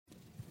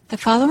The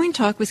following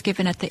talk was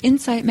given at the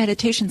Insight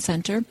Meditation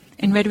Center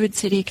in Redwood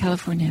City,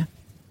 California.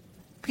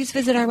 Please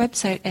visit our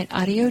website at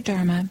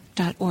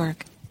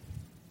audiodharma.org.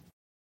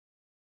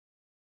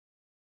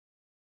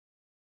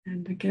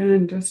 And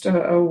again, just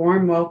a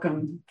warm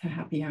welcome to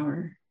Happy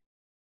Hour.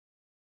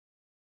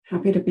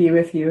 Happy to be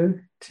with you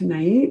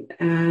tonight.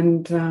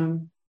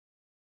 And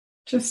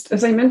just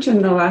as I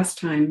mentioned the last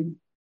time,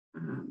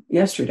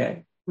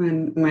 yesterday,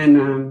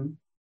 when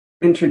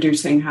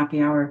introducing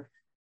Happy Hour,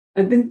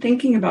 I've been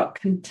thinking about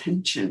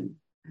contention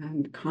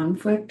and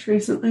conflict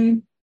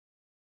recently.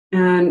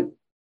 And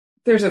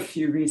there's a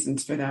few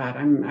reasons for that.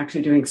 I'm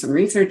actually doing some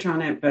research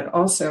on it, but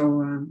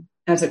also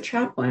as a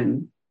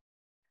chaplain,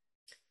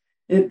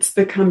 it's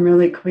become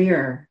really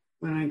clear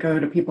when I go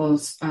to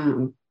people's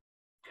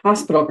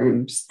hospital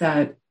rooms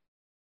that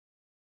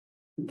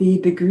the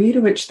degree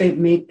to which they've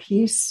made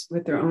peace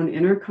with their own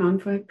inner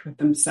conflict with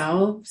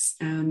themselves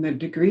and the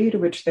degree to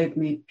which they've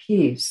made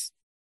peace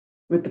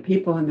with the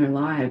people in their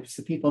lives,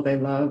 the people they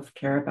love,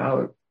 care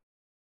about,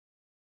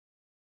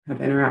 have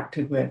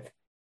interacted with,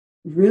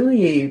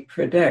 really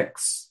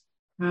predicts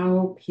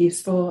how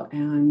peaceful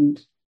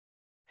and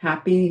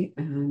happy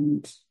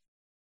and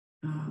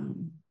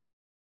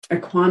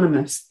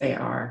equanimous they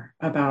are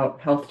about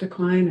health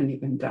decline and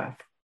even death.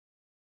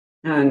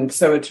 And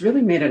so it's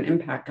really made an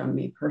impact on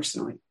me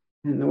personally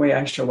and the way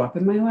I show up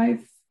in my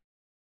life.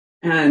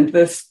 And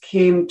this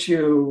came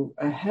to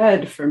a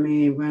head for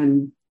me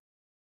when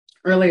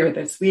earlier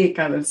this week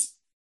I was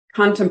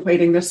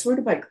contemplating this sort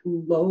of like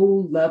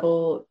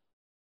low-level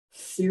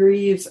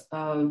series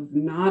of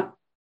not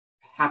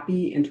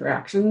happy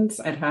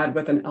interactions I'd had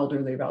with an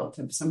elderly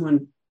relative,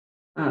 someone,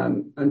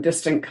 a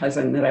distant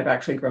cousin that I've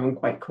actually grown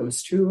quite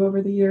close to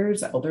over the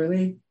years,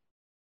 elderly.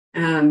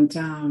 And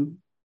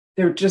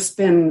there've just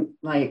been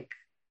like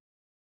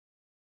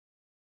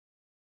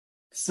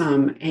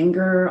some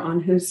anger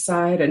on his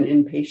side and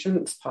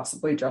impatience,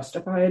 possibly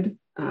justified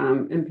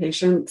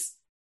impatience.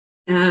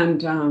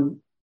 And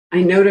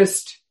I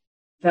noticed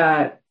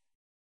that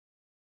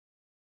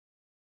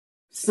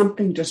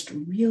something just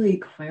really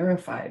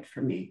clarified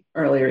for me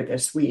earlier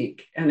this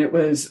week. And it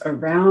was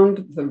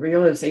around the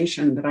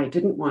realization that I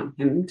didn't want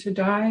him to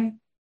die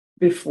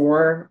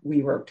before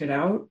we worked it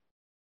out,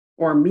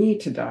 or me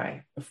to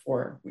die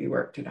before we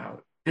worked it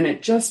out. And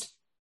it just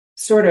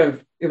sort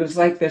of, it was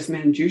like this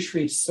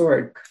Manjushri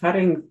sword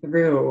cutting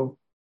through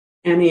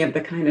any of the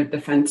kind of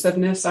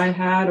defensiveness I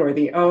had, or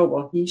the, oh,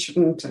 well, he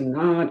shouldn't, and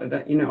not,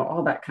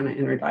 all that kind of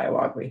inner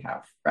dialogue we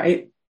have,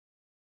 right?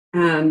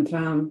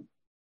 And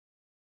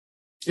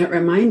it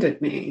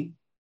reminded me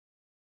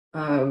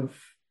of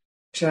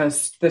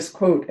just this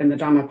quote in the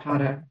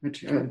Dhammapada,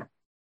 which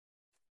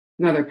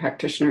another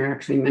practitioner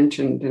actually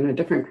mentioned in a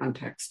different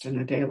context in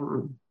a day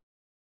long.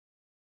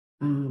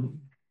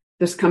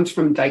 This comes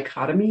from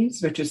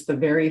Dichotomies, which is the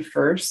very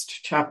first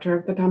chapter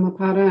of the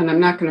Dhammapada. And I'm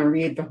not going to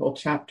read the whole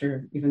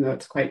chapter, even though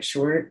it's quite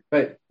short,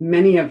 but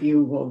many of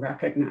you will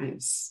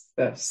recognize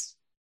this.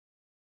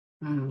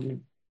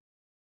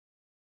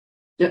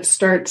 It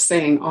starts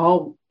saying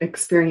all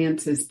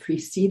experience is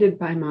preceded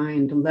by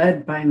mind,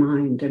 led by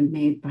mind, and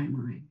made by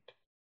mind.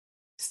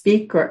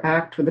 Speak or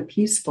act with a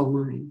peaceful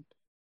mind,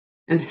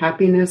 and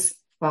happiness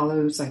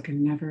follows like a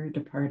never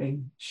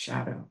departing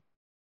shadow.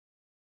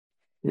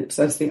 It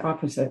says the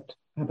opposite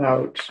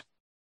about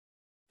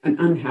an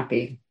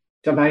unhappy,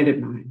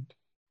 divided mind.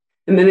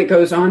 And then it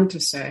goes on to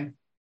say,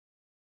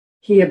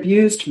 he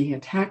abused me,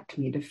 attacked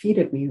me,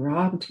 defeated me,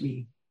 robbed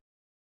me.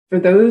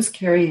 For those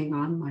carrying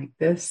on like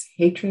this,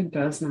 hatred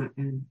does not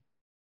end.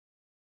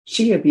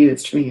 She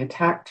abused me,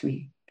 attacked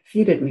me,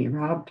 defeated me,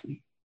 robbed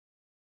me.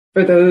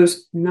 For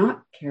those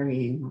not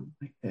carrying on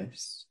like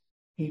this,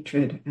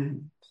 hatred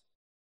ends.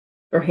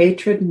 For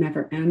hatred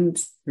never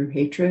ends through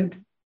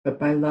hatred, but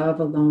by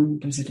love alone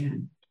does it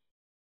end.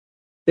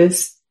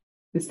 This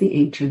is the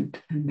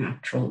ancient and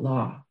natural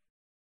law.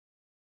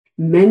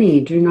 Many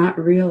do not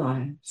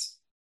realize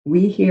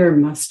we here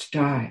must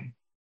die.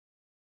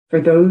 For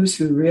those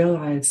who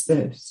realize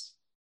this,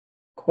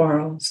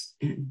 quarrels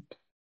end.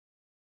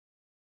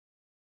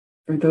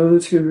 For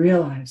those who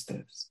realize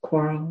this,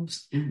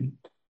 quarrels end.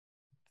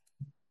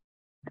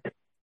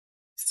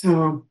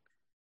 So,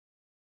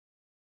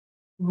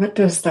 what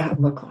does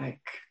that look like?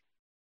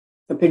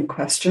 A big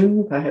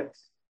question, but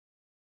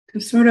to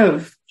sort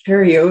of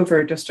carry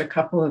over just a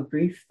couple of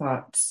brief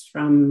thoughts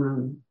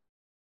from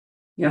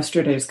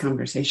yesterday's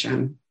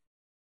conversation.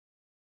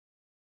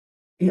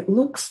 It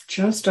looks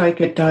just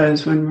like it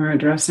does when we're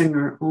addressing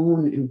our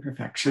own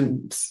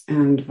imperfections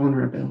and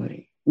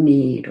vulnerability,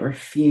 need, or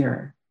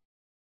fear.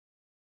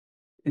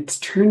 It's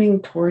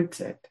turning towards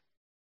it,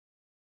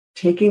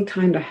 taking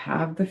time to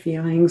have the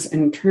feelings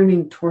and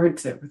turning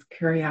towards it with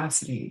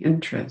curiosity,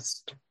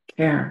 interest,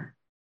 care,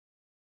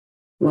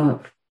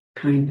 love,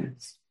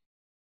 kindness.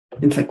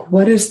 It's like,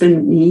 what is the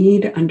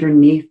need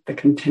underneath the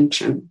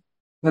contention,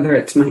 whether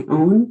it's my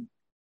own,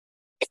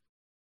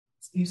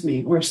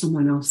 or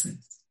someone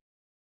else's?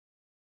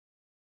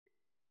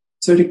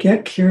 So to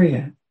get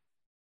curious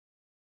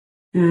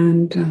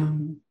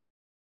and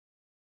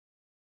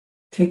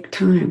Take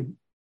time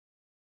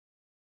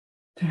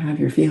to have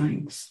your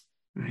feelings,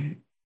 right?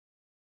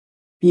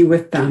 Be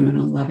with them in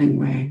a loving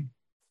way.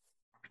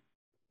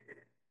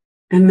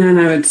 And then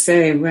I would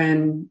say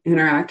when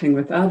interacting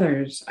with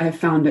others, I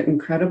found it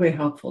incredibly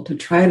helpful to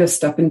try to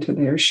step into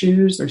their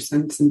shoes or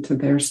sense into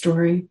their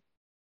story,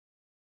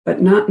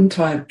 but not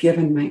until I've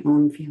given my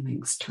own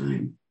feelings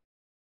time,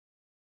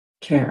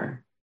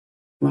 care,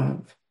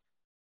 love.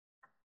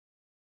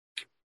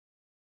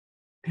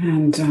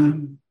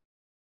 And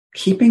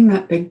keeping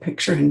that big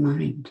picture in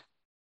mind,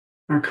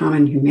 our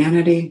common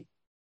humanity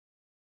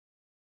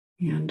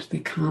and the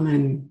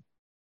common,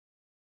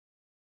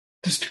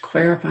 just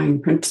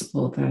clarifying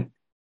principle that,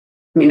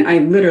 I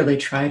literally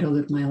try to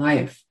live my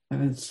life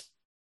as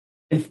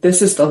if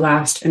this is the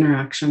last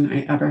interaction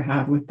I ever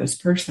have with this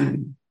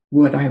person,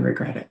 would I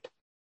regret it?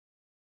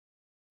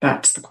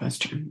 That's the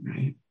question,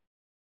 right?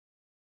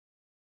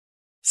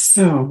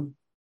 So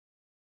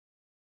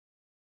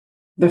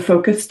the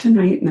focus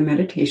tonight in the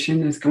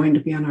meditation is going to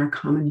be on our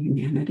common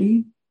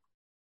humanity.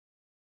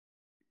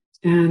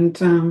 And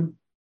in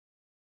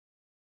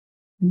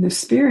the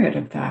spirit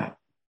of that,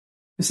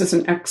 this is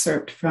an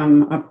excerpt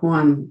from a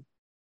poem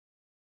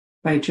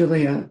by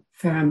Julia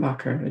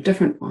Fehrenbacher, a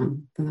different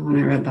one than the one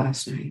I read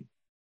last night.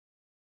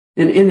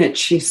 And in it,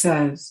 she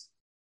says,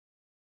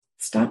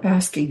 stop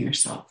asking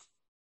yourself,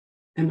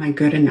 am I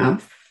good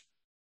enough?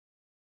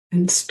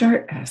 And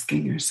start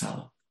asking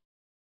yourself,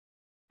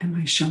 am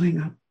I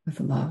showing up with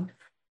love?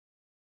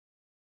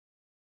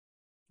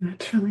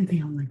 That's really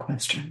the only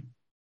question.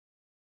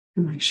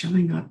 Am I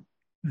showing up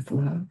with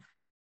love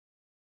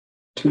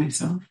to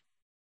myself,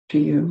 to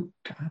you,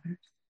 to others?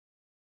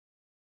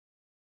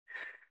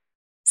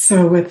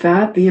 So with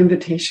that, the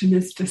invitation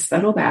is to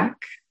settle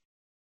back,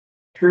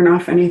 turn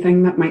off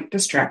anything that might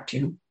distract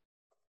you,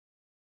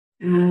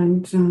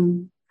 and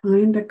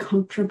find a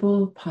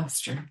comfortable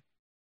posture,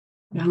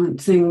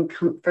 balancing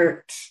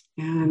comfort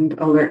and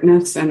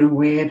alertness in a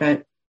way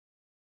that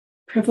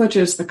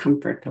privileges the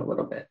comfort a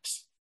little bit,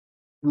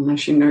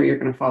 unless you know you're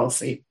going to fall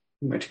asleep,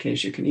 in which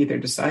case you can either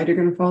decide you're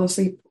going to fall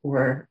asleep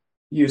or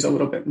use a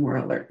little bit more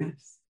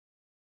alertness.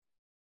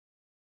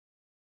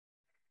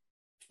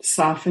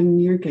 Soften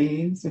your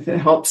gaze. If it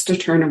helps to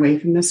turn away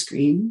from the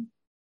screen,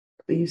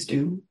 please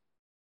do.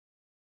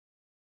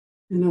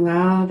 And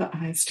allow the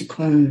eyes to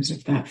close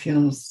if that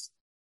feels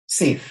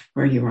safe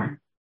where you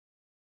are.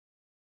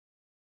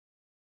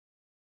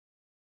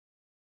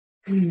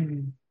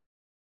 And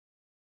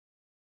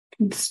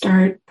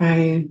start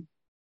by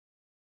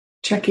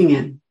checking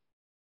in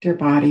with your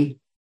body,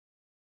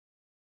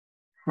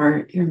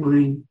 heart, your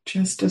mind,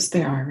 just as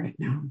they are right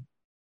now.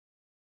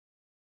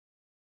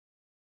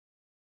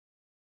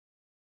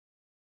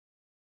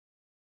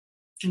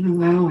 And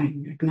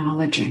allowing,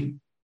 acknowledging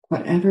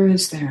whatever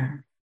is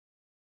there.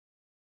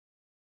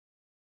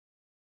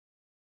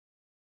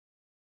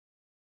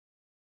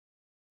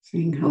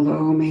 Saying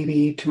hello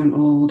maybe to an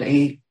old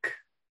ache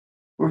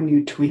or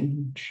new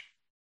twinge.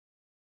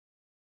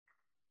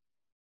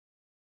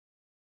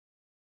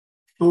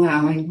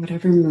 Allowing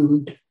whatever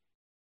mood,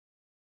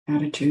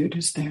 attitude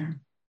is there.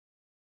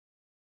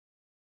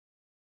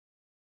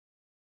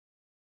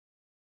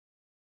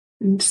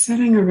 And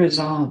setting a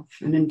resolve,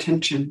 an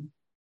intention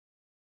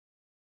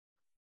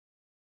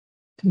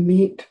to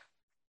meet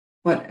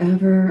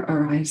whatever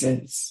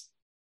arises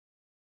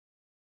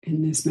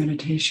in this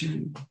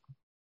meditation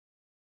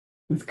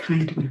with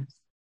kindness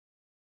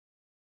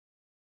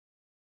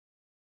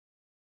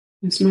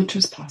as much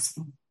as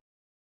possible.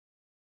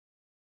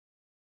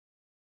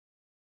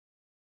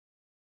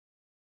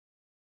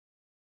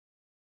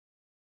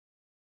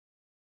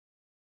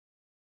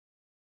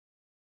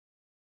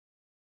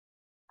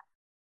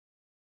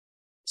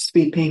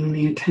 Sweeping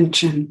the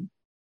attention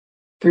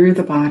through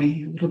the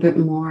body a little bit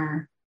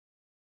more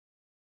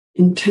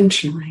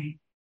intentionally,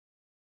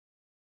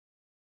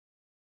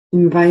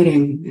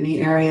 inviting any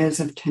areas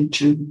of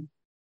tension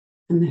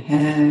in the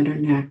head or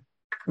neck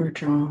or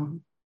jaw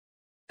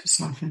to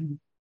soften.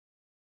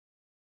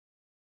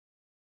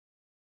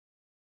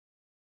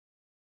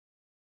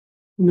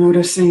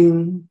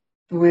 Noticing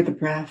the way the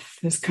breath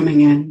is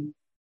coming in,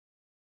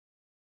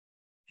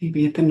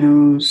 maybe at the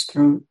nose,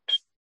 throat,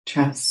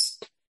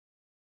 chest,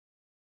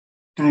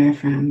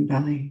 diaphragm,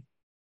 belly.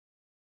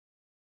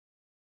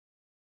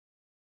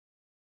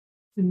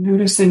 And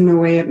noticing the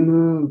way it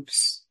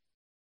moves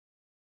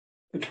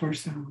the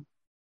torso.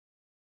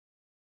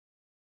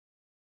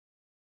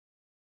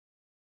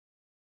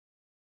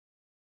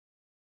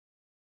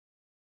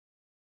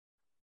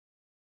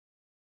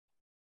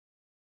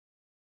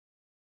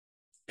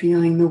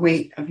 Feeling the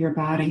weight of your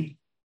body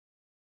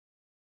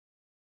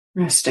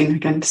resting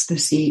against the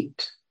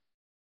seat,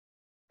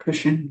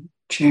 cushion,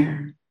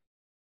 chair,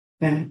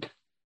 bed.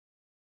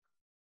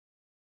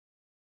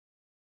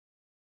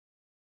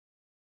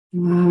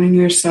 Allowing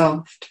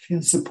yourself to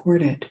feel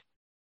supported,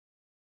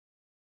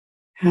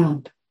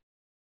 held.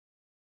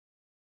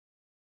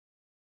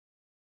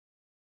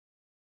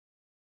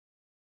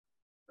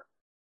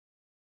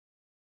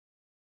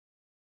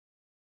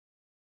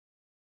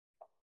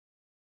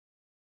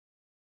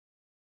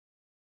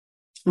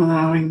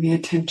 allowing the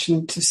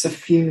attention to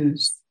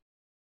suffuse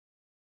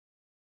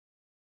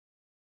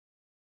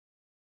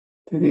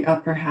through the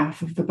upper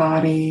half of the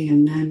body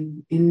and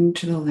then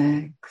into the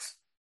legs,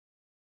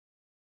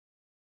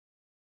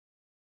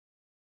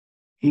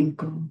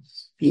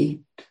 ankles,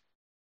 feet,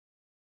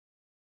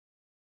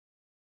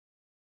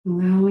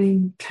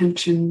 allowing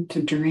tension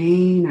to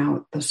drain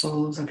out the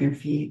soles of your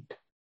feet.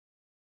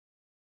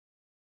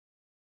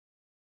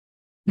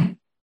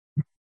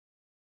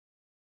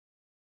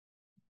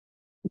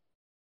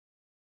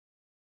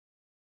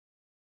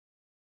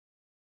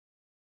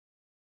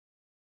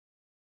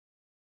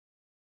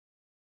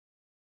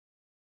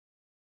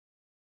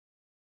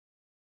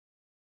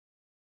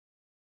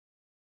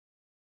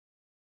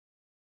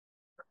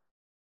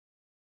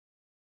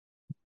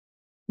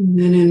 And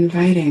then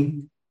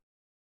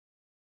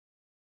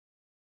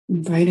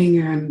inviting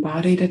your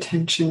embodied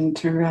attention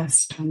to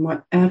rest on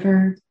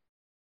whatever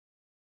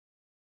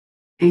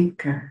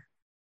anchor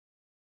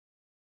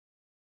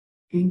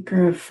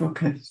of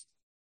focus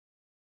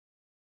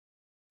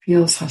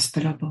feels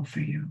hospitable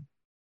for you.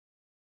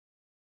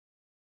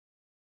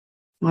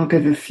 I'll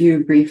give a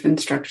few brief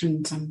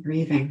instructions on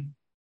breathing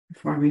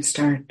before we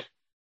start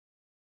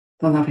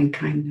the loving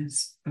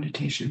kindness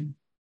meditation.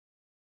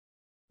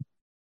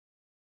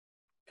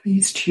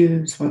 Please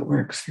choose what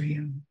works for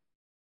you.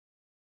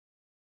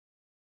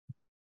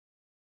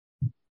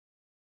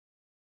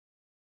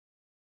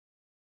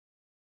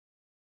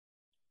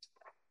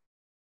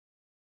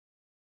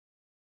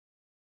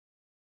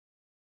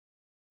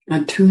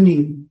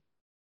 Attuning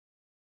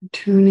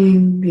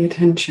the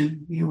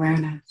attention, the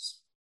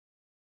awareness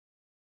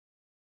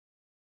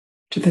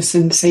to the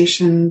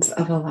sensations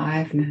of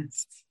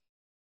aliveness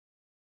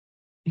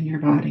in your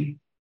body,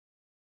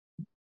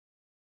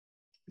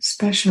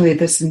 especially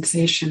the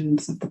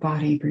sensations of the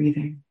body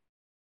breathing.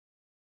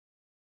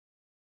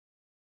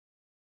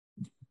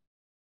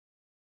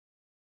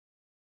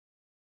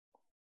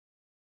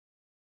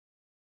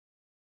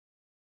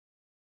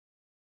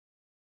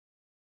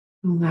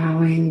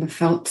 Allowing the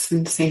felt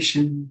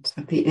sensations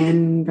of the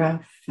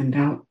in-breath and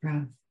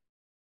out-breath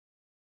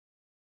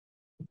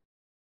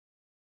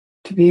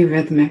to be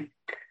rhythmic,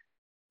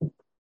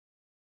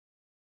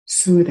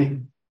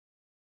 soothing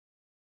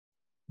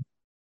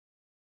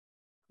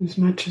as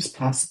much as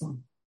possible.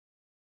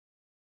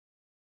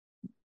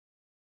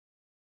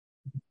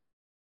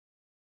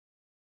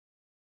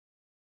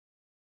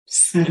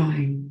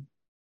 Settling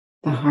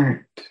the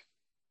heart.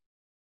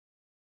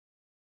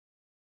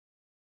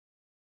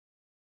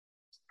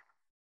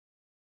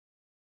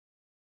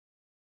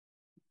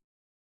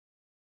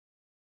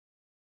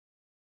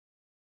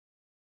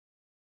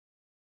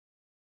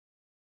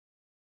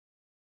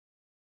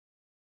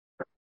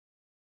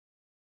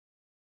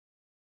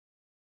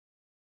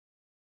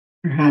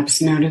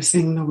 Perhaps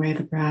noticing the way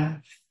the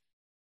breath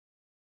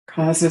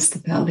causes the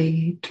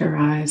belly to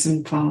rise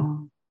and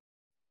fall,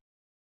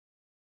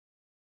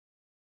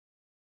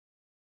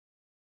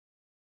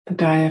 the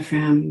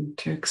diaphragm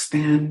to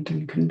expand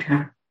and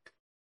contract,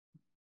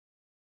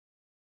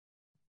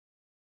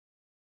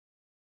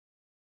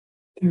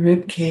 the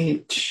rib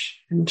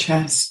cage and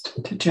chest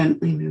to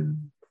gently move.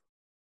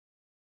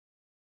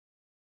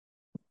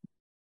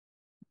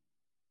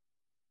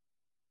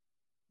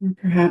 Or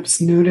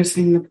perhaps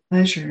noticing the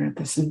pleasure of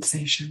the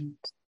sensations,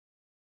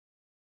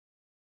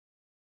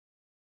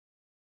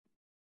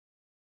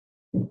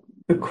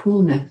 the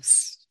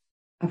coolness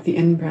of the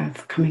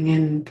in-breath coming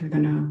in through the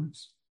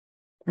nose,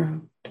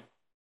 throat.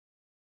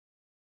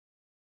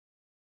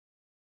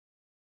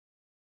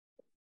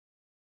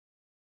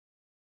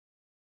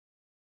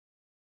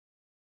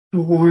 The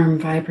warm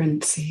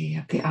vibrancy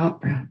of the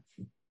out-breath,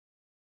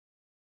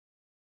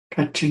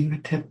 touching the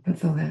tip of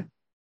the lip.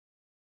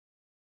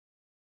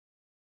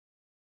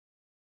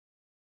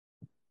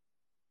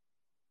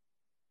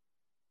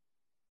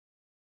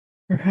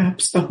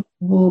 Perhaps the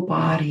whole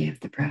body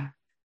of the breath.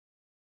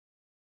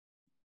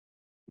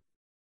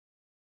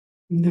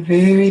 In the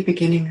very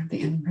beginning of the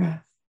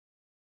in-breath,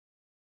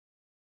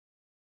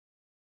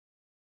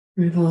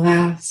 through the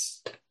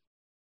last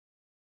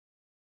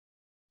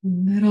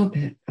little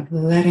bit of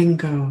letting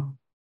go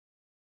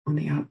on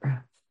the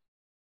out-breath.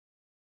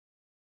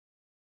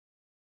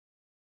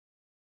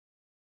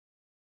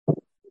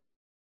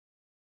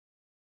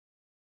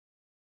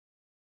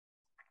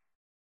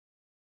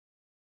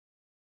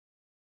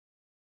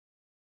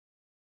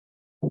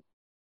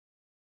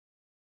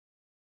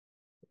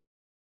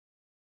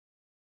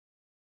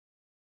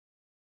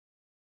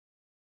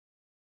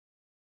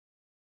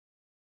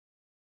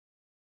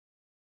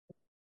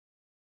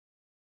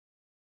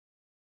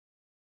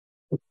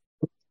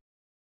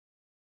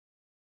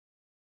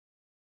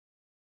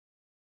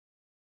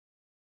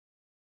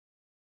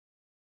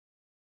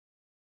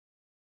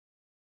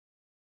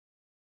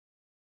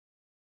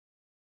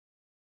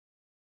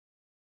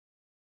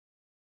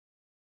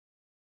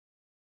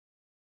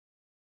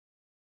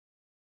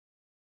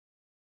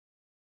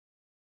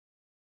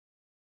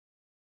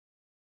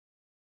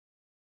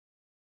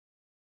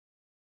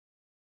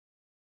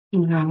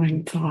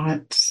 Allowing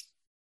thoughts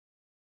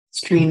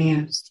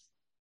extraneous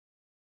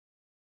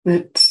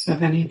bits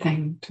of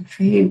anything to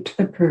fade to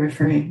the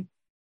periphery,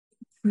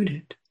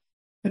 rooted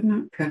but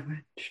not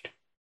privileged.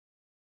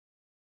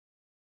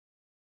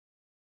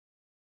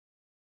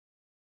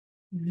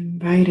 And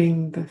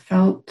inviting the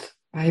felt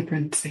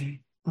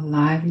vibrancy,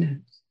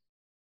 aliveness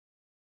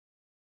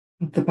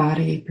of the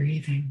body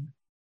breathing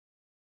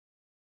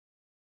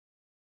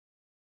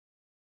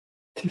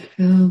to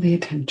fill the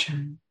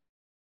attention.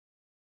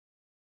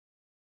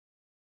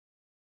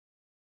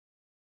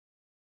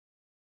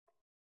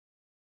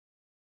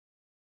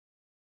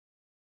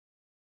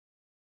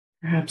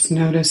 Perhaps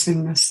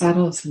noticing the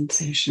subtle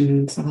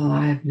sensations of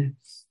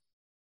aliveness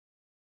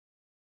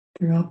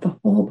throughout the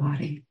whole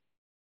body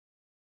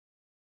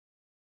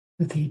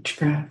with each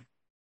breath.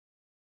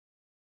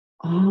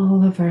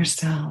 All of our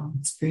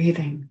cells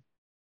breathing.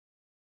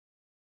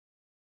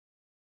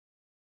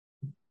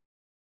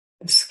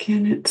 The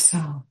skin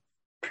itself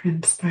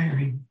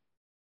transpiring.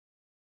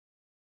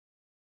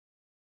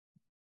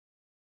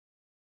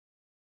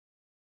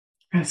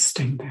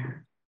 Resting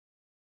there.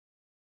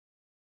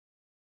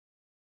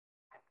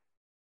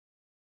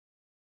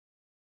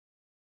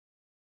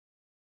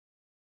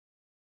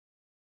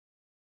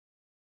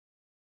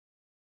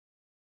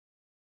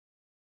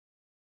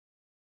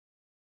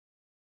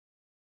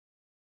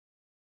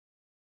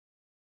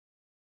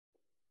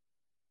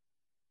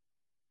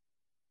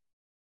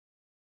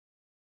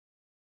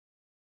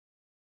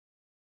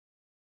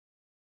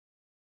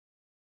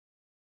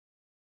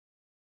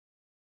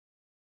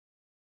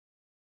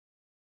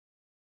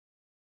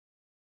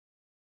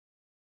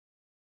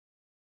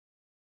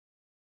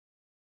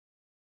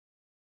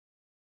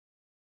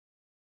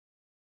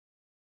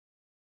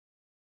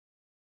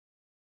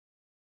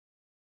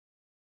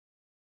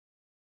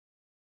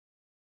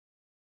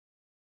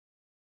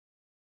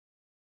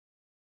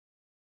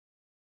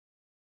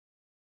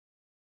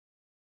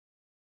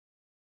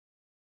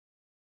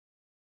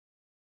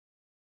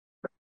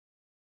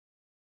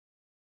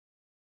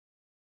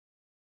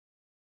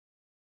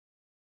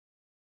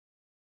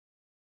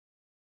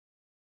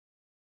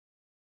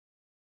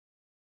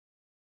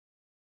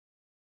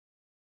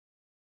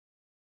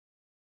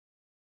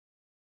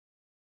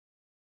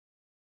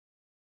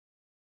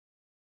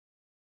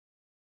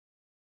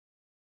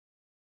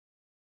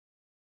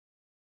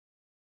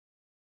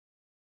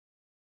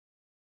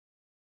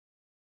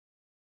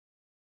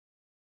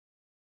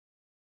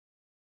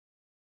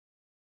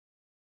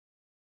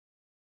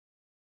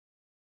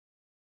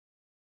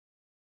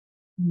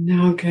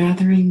 Now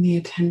gathering the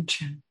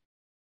attention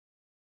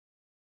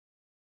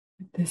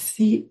at the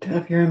seat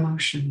of your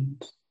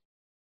emotions,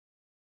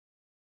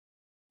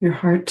 your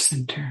heart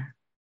center,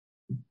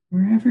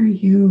 wherever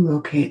you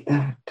locate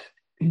that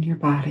in your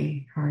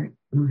body, heart,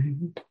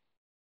 mind.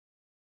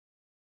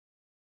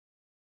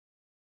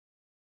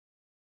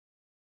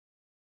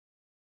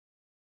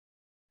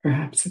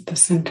 Perhaps at the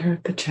center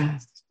of the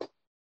chest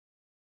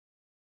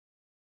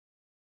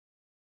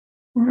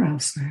or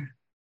elsewhere.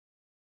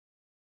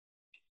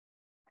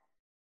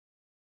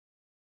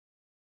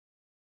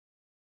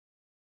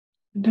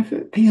 And if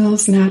it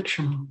feels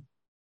natural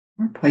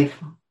or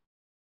playful,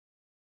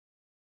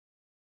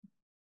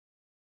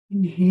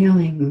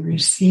 inhaling,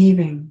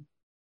 receiving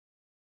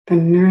the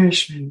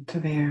nourishment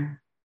of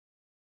air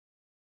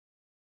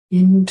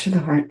into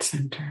the heart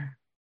center,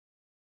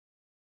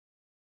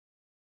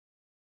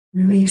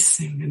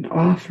 releasing and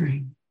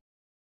offering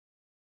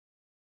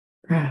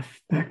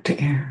breath back to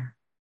air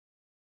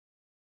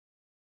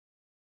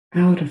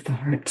out of the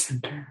heart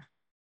center.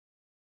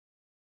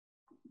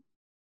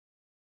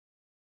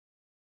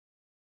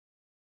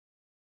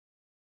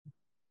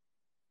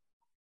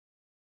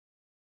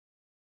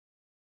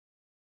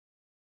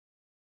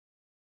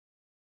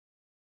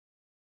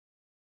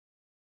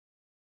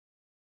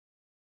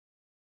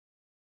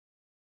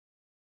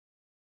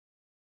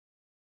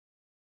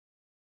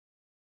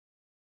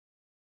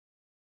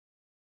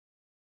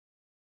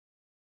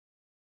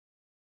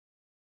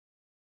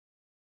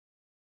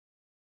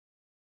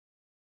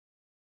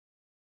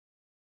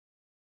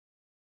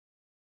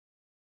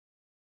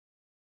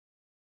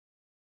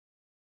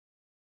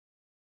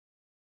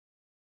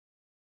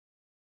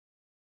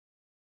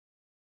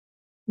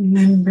 And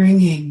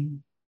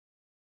then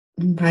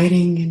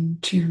inviting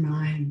into your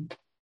mind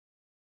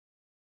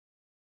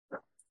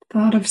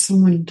thought of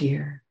someone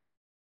dear,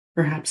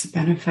 perhaps a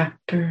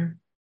benefactor,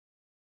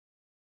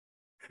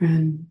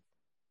 friend,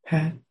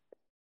 pet,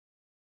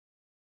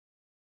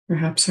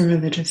 perhaps a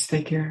religious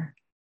figure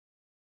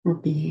or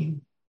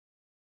being.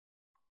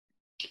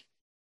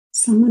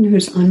 Someone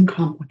who's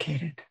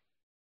uncomplicated,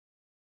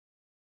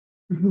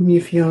 for whom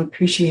you feel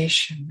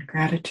appreciation,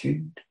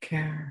 gratitude,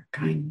 care,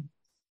 kindness.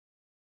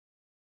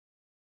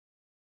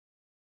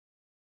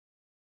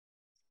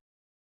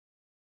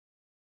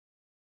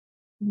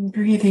 And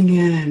breathing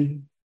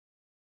in,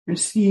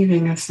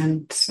 receiving a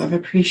sense of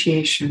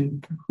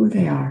appreciation for who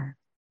they are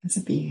as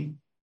a being.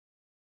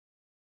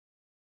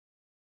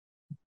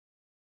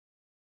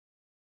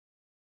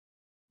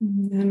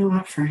 And then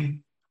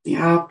offering the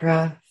out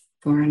breath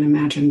for an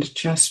imagined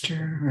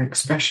gesture or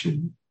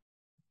expression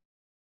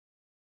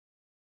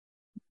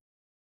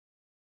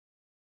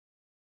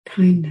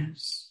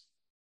kindness,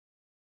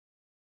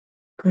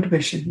 good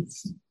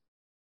wishes,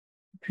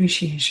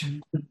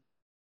 appreciation.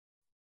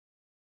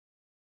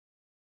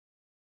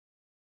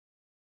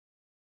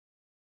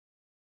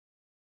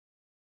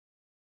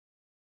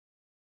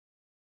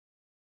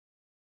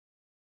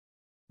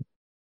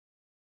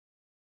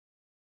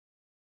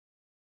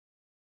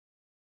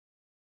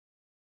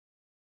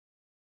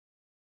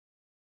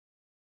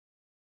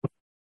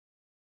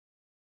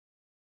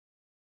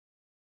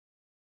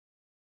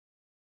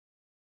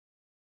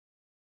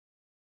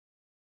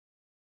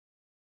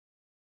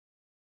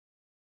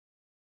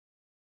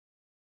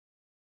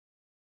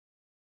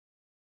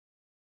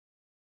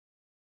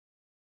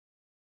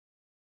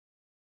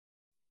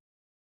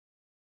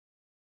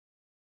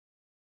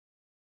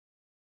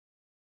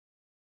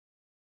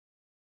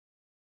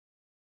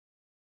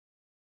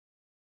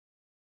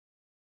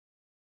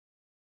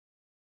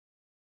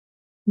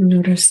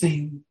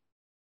 Noticing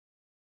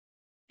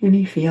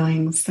any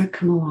feelings that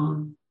come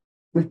along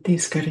with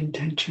these good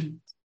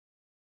intentions.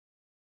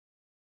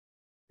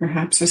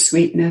 Perhaps a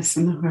sweetness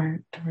in the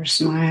heart or a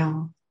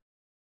smile,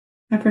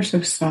 ever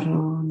so subtle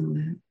on the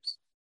lips.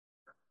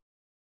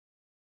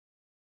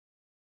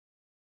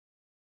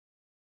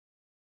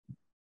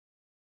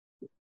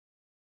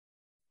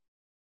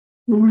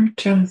 Or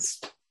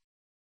just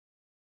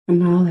the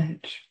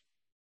knowledge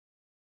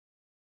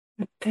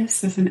that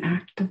this is an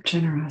act of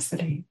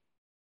generosity,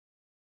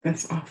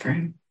 this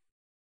offering,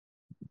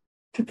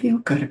 to feel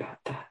good about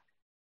that.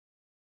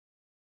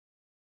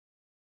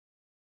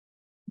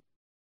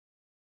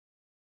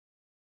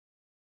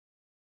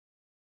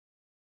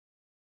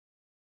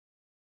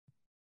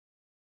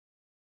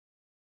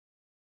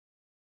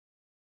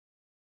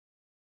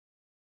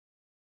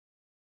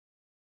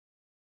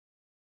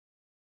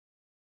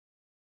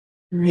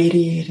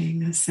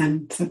 Radiating a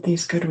sense of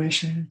these good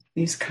wishes,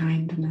 these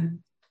kindness,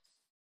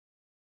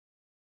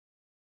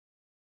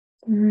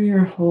 through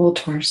your whole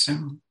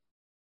torso,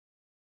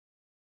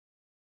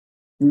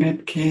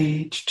 rib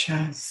cage,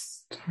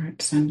 chest,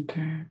 heart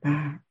center,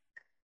 back,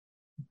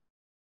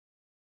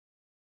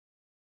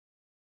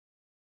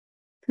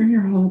 through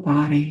your whole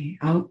body,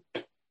 out,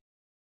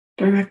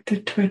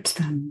 directed towards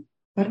them,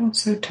 but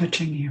also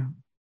touching you.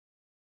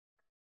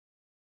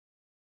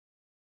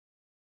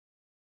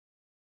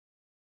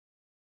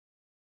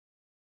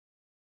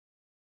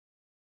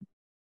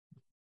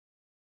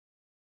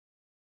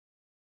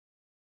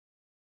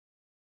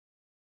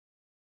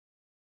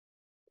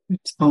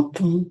 It's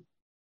helpful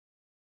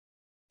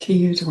to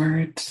use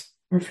words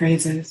or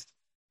phrases.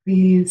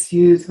 Please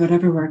use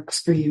whatever works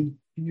for you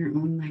in your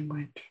own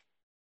language.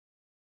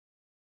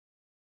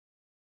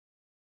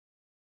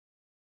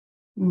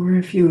 Or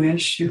if you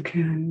wish, you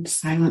can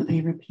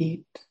silently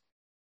repeat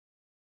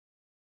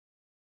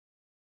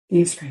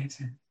these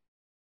phrases.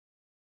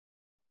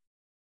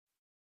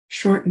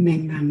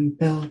 Shortening them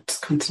builds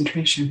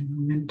concentration and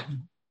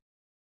momentum.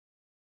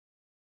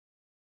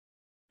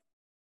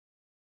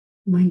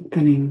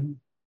 Lengthening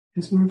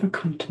is more of a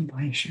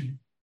contemplation.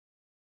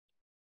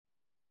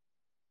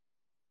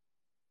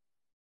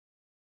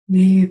 May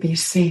you be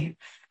safe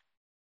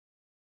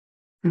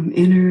from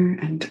inner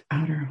and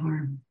outer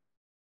harm.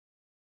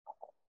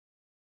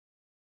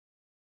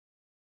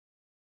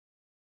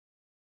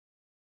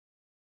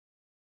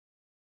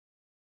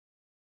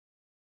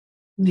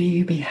 May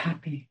you be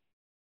happy.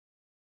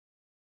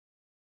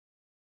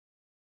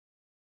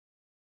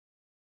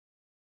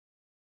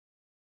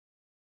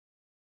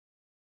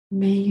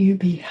 May you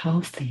be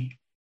healthy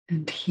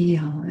and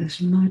heal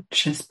as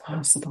much as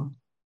possible.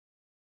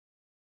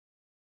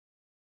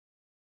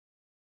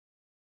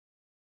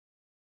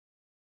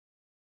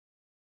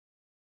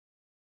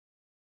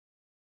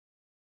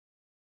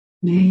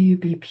 May you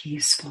be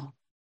peaceful.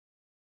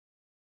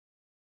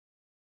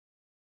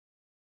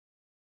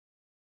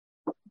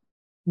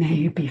 May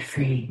you be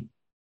free.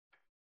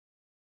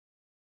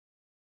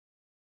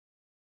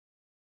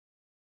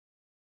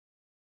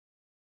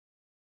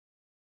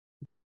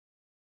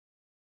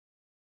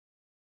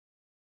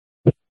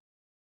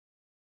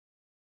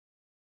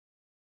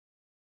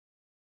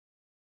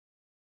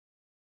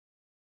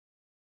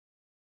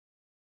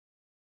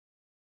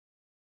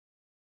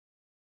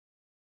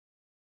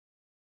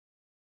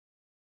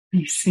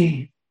 I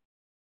see.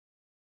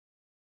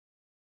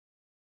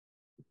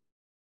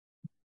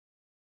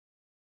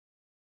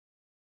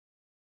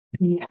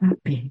 Be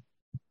happy.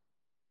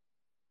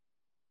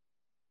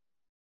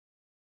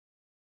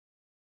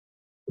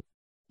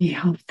 Be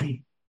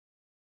healthy.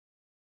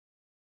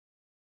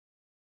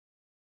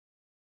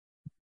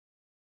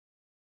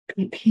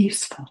 Be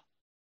peaceful.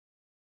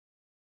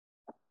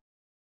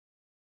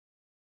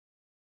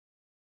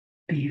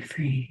 Be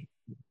free.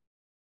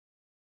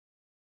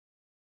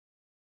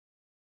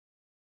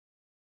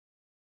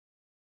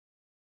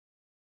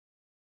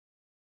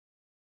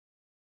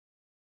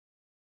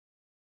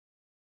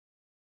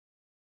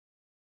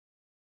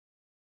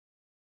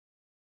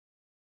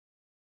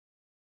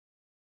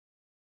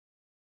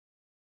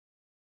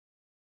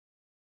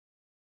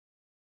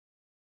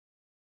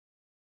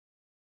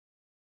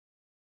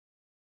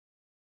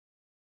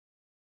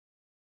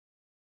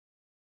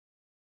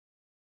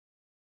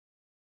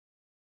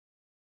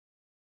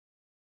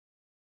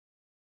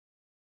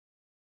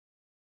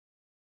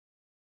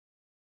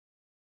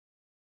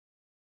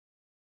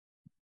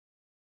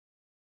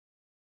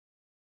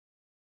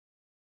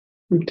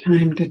 From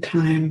time to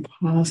time,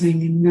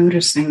 pausing and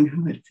noticing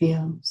how it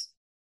feels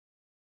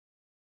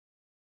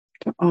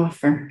to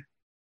offer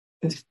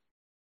this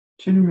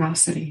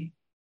generosity,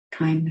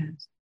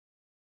 kindness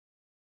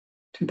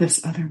to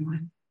this other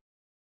one.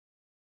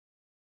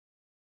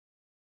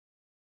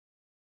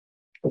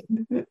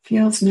 It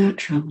feels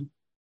natural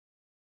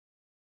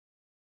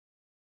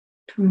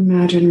to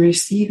imagine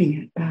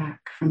receiving it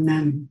back from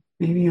them,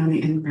 maybe on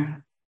the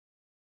in-breath.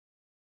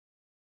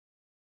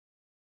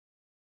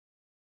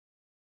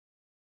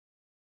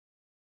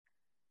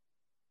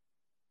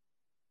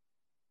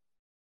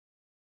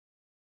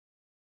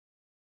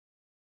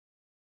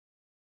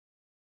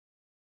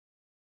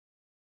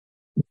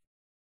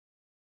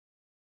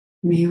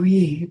 May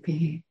we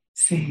be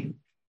safe,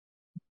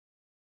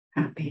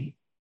 happy,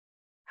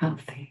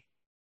 healthy.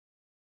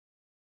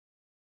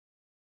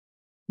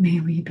 May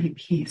we be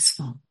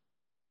peaceful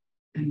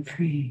and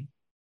free.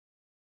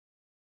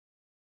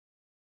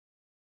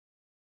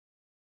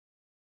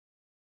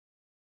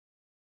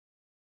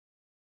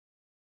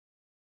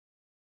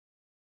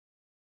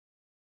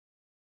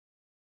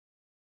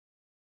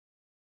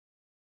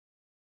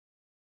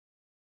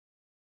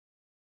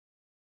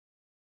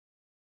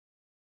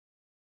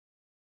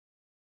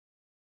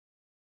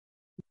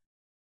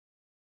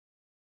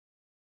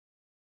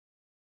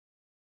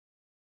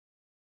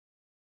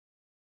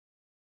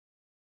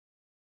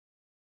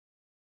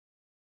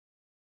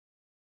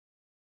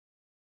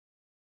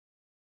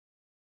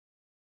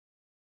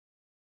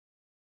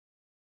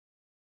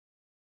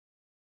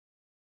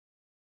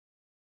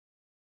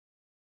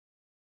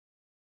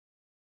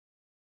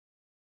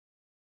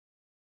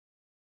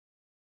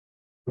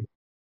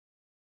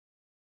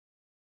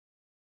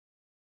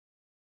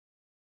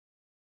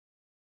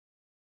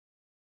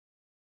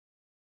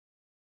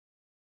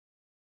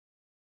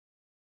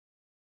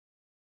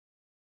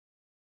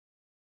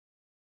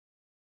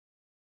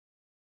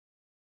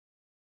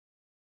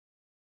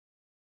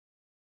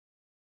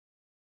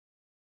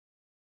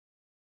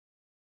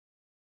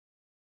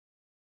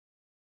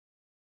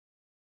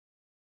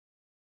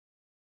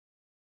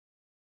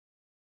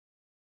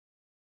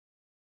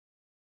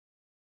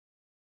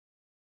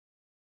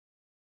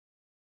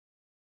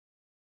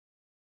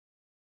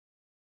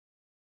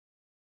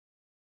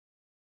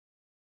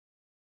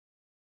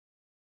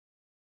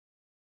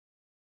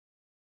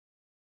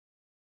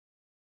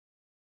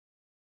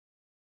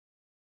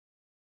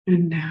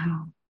 And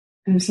now,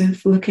 as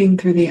if looking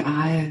through the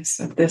eyes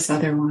of this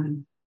other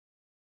one,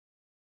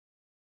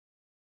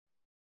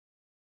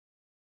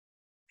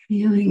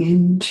 feeling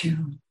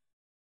into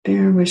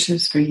their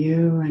wishes for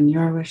you and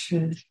your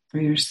wishes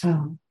for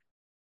yourself.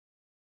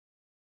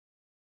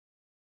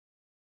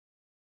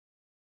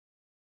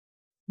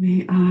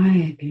 May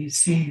I be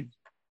safe,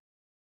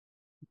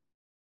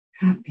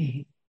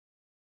 happy,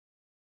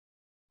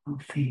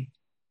 healthy.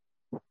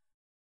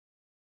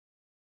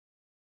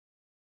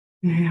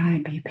 May I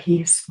be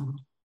peaceful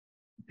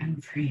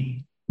and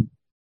free.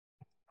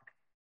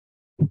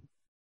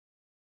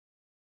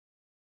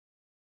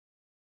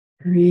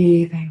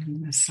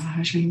 Breathing,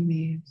 massaging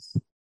these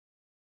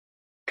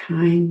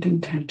kind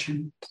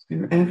intentions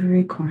through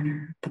every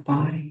corner of the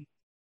body,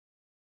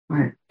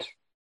 heart,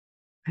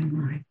 and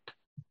mind.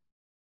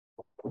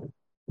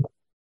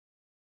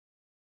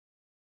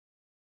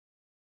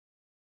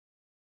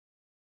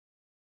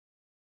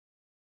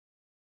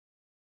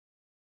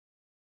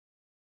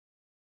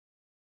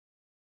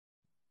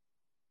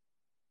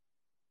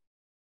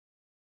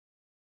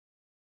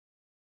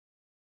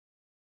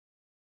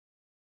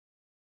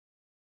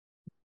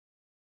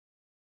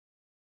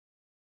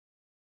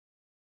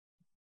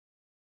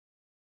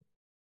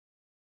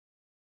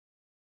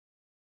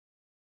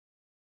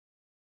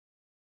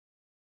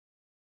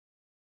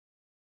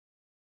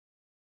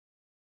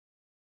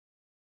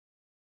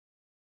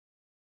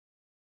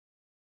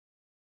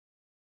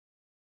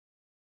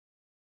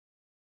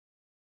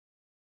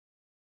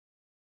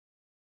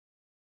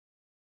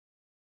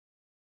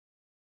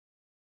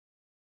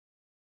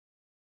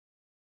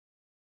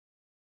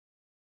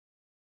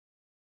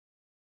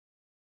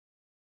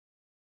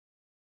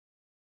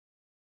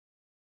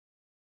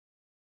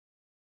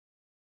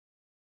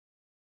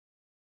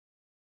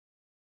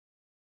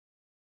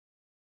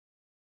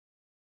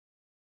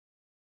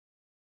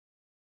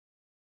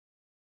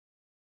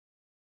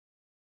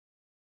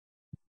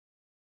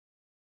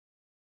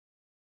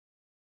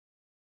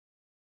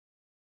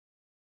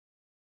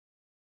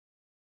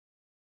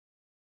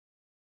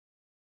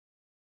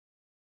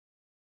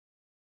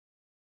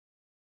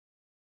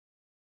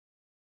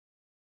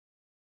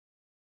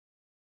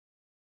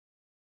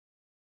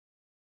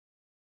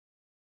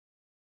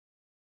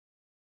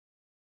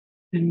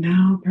 And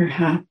now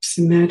perhaps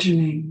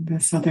imagining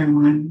this other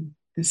one,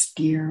 this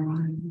dear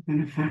one,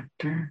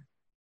 benefactor,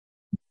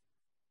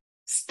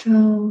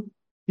 still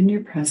in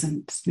your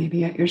presence,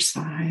 maybe at your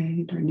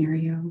side or near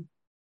you.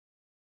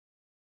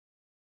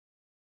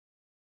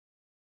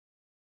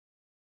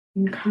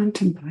 And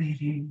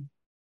contemplating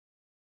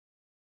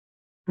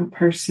a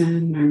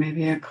person or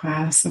maybe a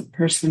class of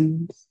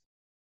persons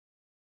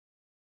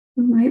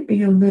who might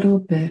be a little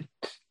bit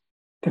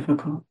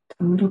difficult,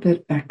 a little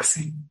bit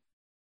vexing,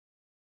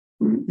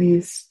 or at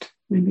least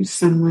maybe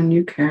someone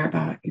you care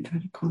about you've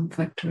had a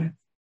conflict with,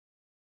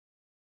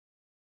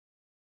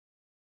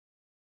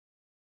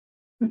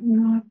 but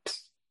not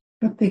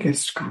the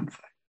biggest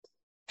conflict,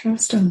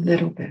 just a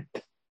little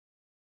bit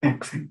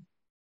vexing.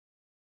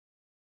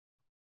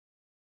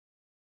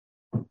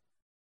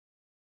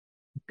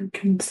 And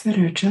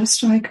consider,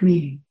 just like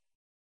me,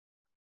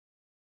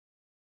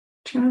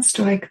 just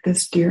like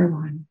this dear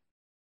one,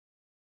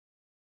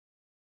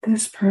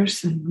 this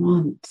person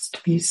wants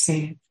to be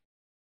safe,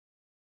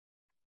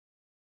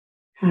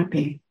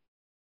 happy,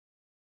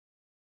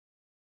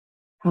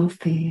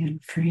 healthy,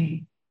 and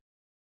free.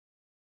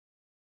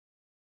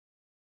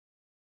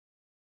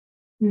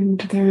 And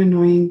their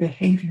annoying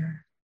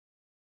behavior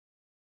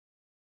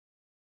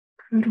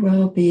could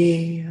well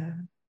be a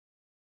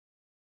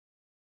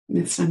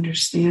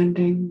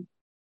misunderstanding,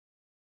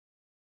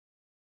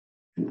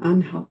 an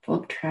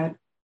unhelpful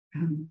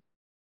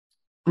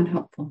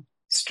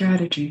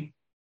strategy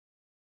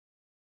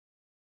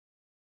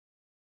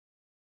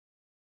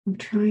of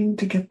trying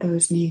to get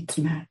those needs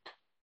met.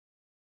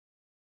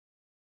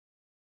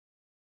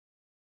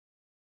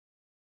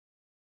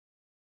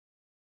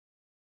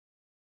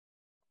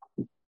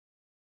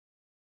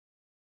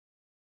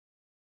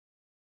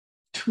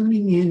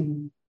 Tuning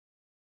in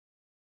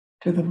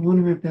to the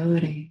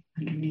vulnerability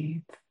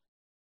underneath,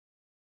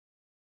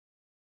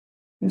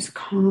 this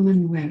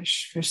common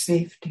wish for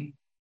safety,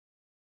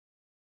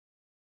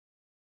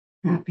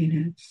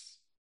 happiness,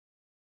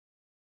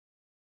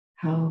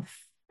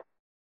 health,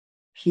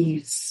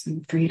 peace,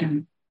 and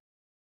freedom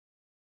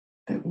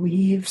that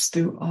weaves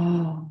through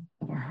all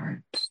of our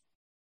hearts.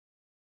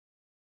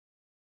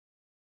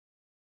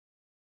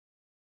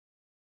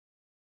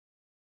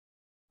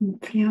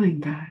 And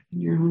feeling that in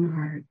your own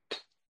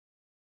heart,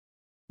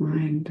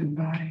 mind, and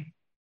body.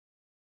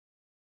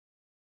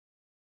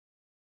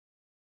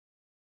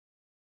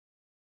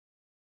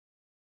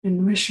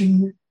 And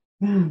wishing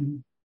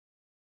them,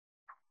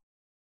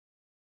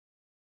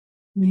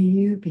 may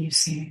you be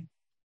safe.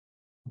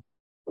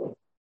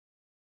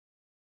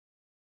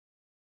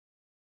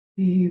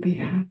 May you be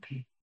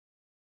happy,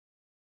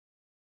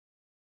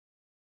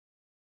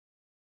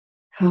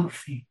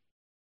 healthy.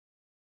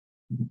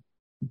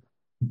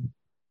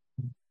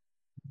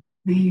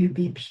 May you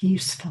be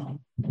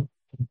peaceful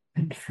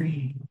and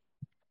free.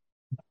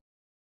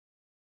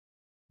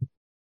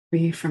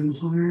 Free from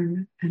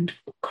harm and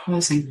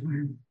causing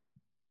harm.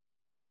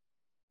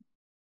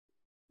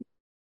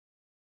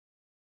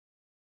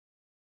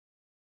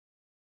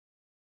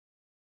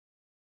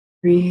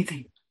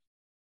 Breathing.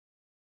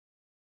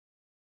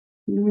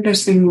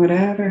 Noticing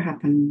whatever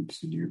happens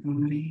in your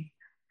body.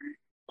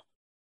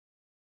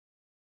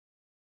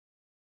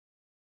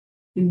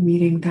 And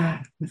meeting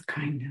that with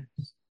kindness.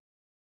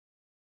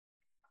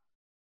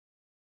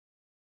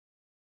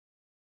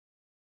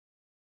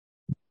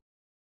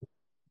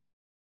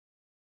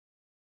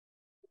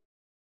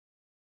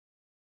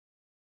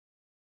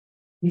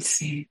 Be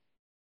safe,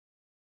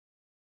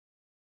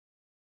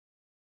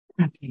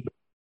 happy.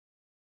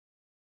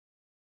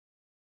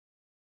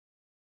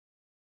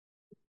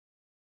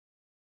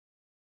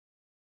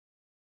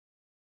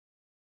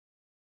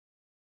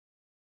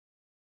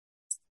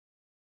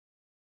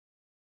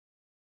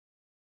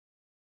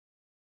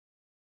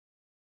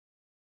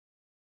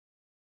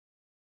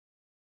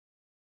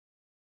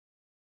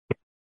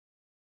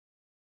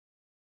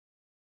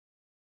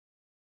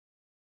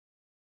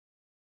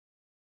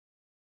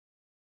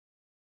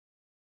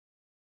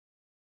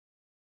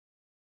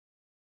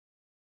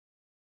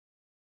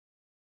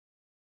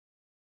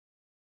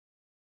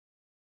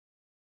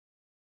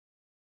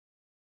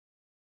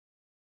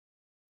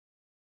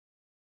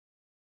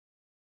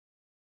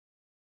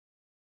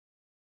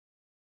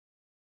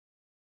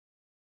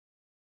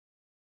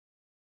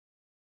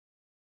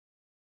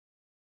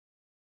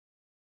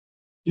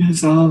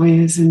 As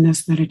always in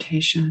this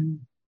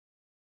meditation,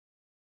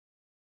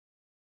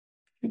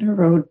 hit a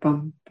road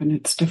bump and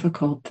it's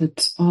difficult.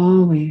 It's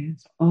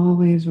always,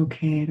 always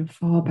okay to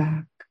fall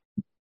back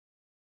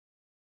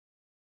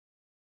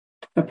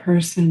to the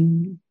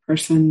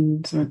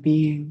persons or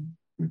beings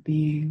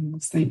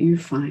that you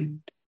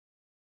find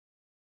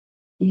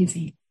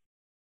easy.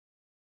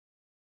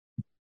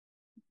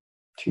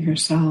 To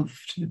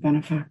yourself, to the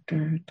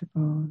benefactor, to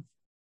both.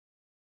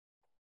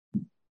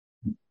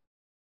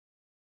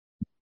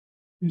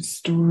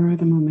 Restore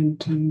the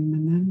momentum,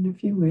 and then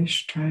if you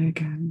wish, try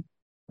again.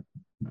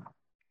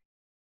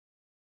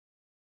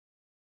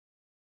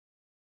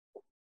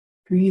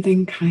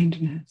 Breathing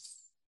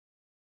kindness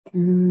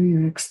through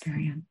your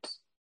experience.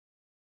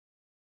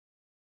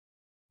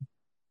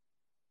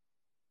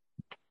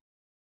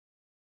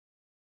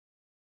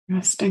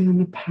 Resting on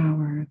the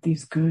power of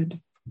these good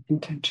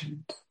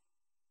intentions.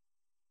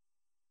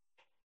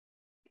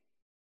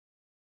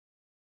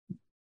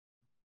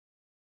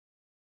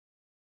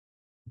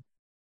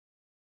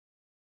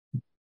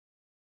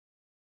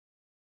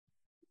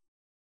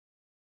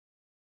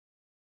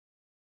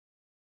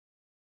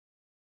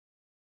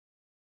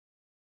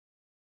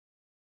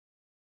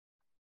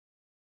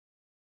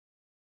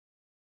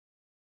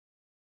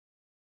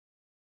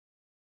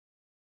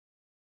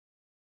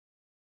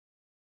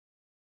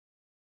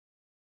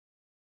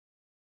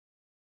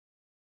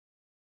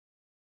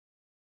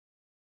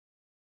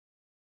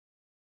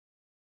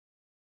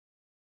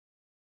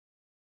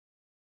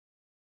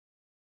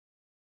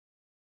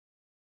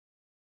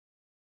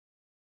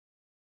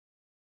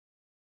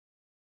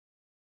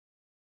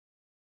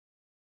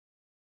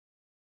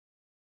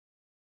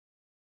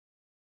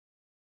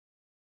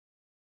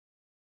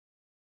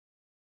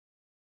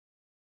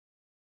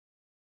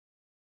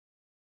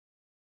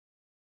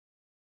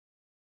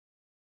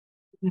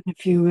 And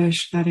if you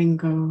wish, letting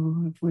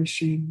go of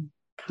wishing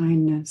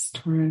kindness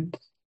towards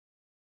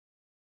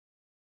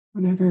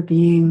whatever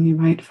being you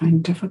might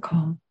find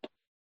difficult,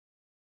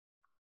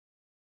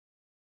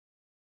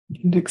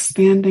 and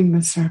expanding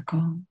the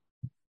circle,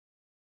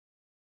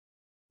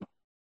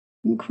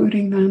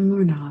 including them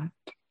or not,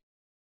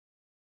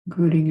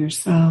 including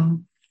yourself,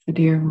 the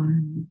dear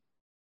one,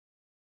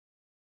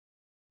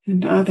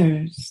 and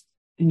others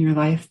in your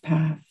life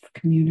path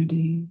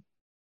community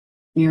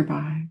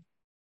nearby,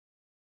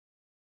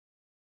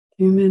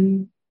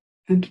 human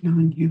and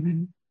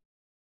non-human.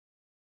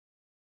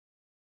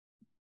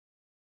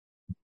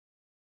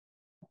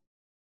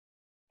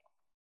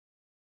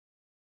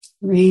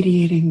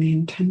 Radiating the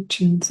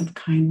intentions of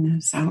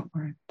kindness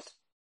outwards,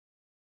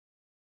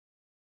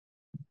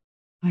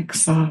 like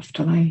soft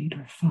light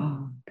or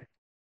fog,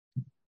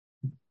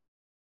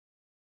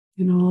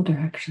 in all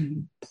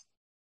directions,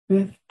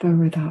 with or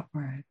without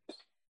words.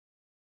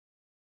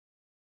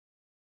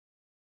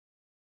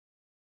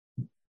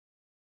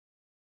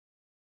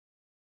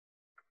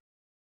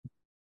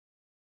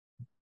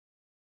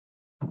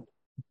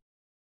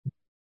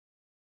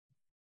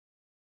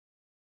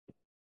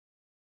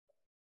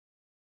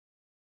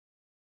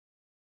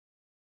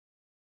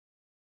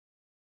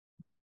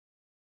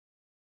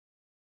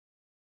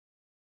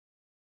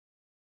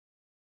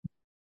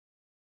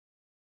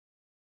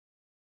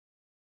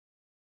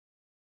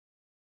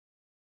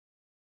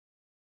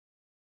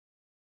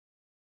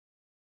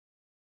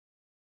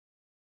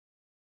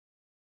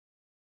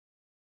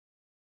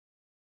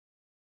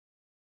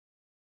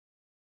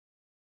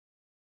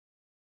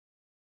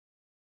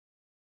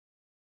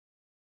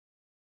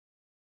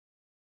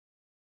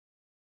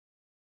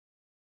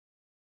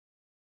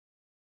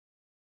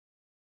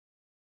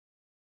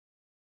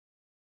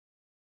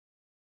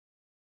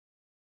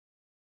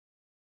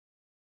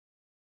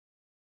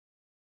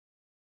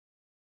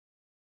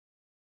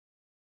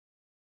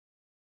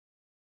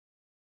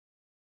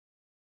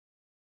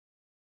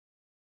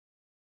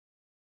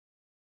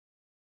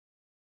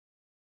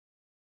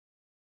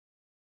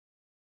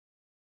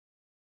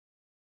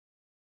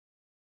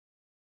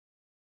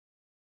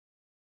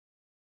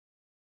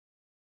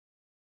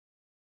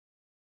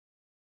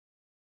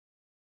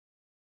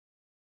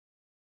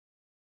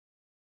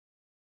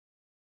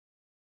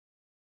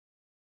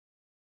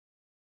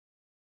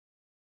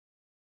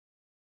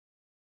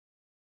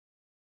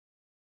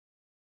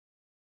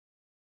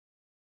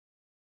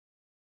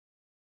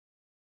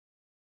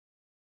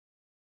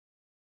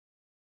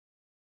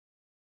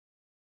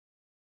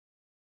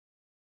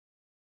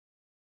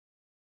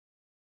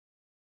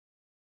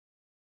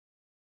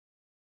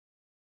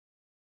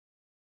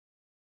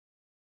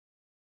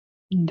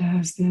 And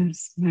as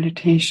this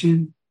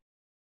meditation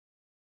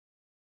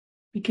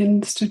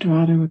begins to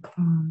draw to a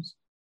close,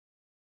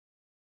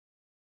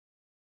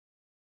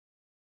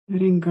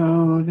 letting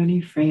go of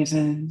any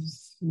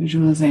phrases,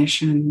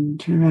 visualization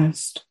to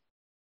rest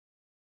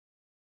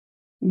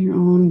in your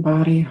own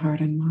body, heart,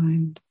 and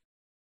mind.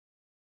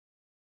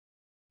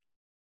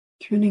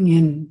 Tuning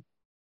in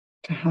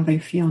to how they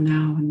feel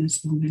now in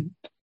this moment.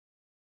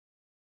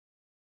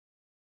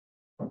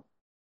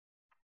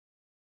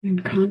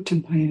 And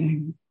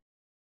contemplating,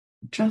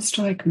 just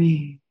like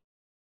me,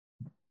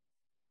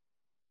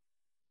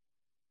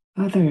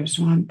 others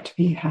want to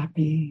be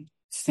happy,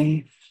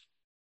 safe,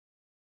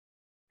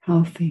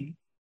 healthy,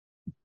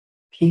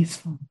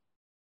 peaceful,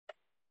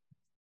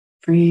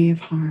 free of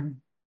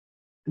harm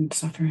and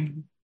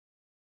suffering.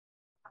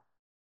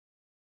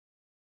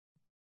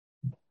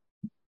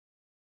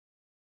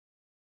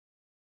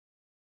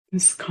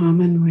 This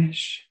common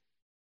wish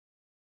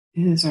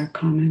is our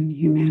common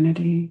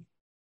humanity,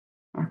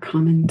 our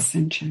common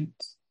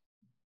sentience.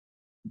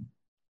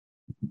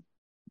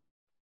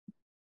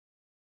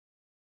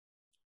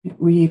 It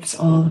weaves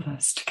all of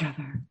us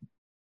together.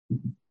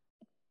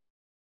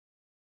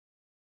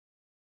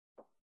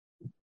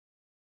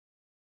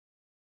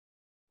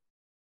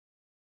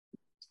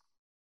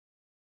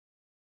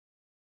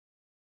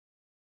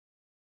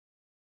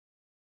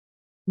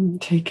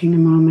 And taking a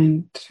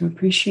moment to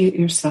appreciate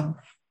yourself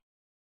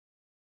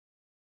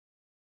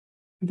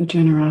for the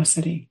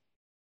generosity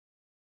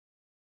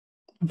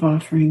of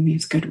offering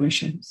these good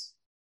wishes,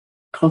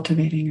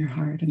 cultivating your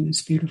heart in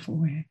this beautiful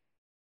way.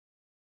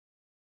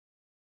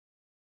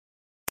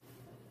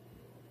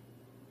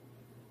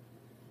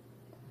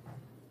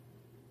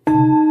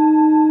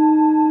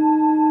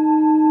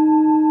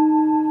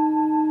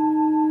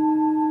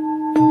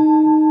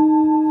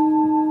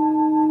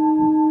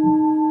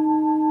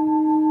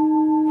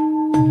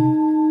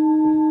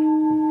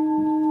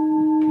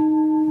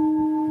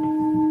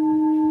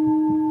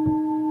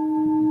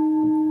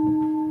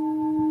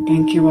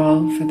 Thank you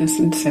all for the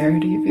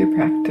sincerity of your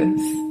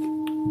practice.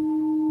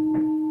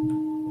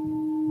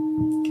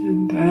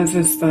 And as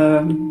is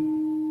the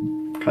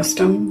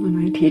custom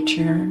when I teach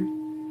here,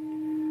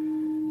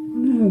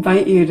 I'm going to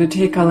invite you to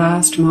take a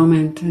last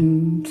moment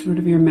in sort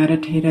of your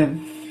meditative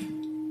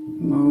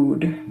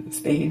mode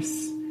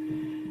space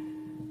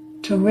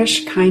to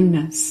wish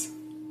kindness,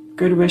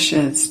 good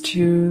wishes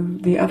to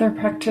the other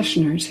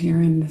practitioners here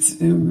in this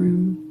Zoom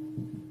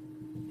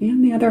room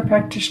and the other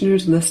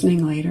practitioners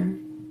listening later.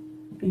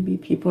 Maybe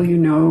people you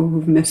know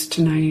who've missed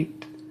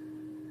tonight.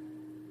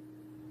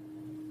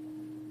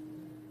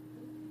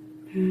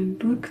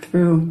 And look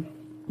through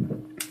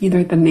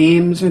either the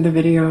names or the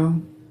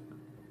video,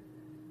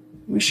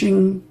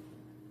 wishing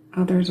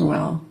others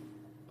well,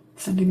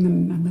 sending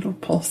them a little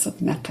pulse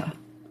of metta.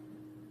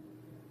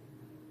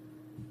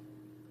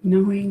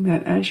 Knowing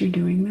that as you're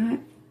doing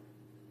that,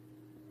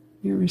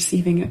 you're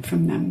receiving it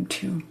from them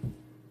too.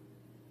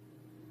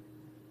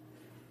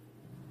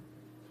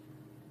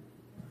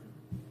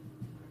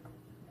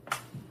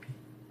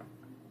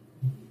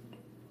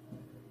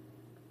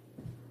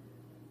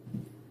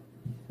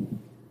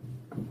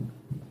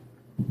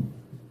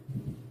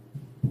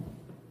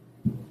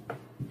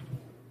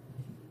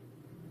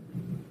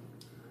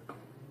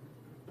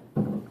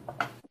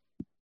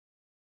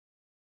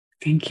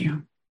 Thank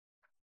you.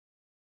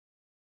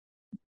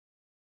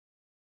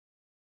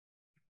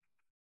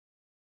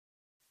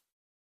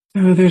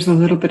 So there's a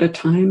little bit of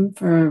time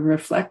for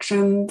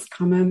reflections,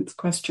 comments,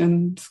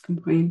 questions,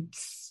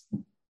 complaints.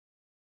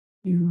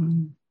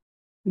 Anyone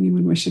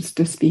wishes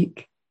to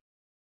speak?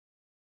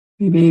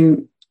 Maybe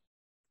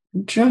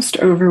just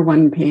over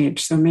one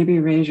page. So maybe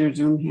raise your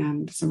Zoom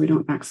hand so we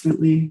don't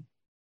accidentally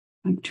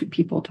have two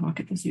people talk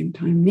at the same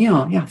time.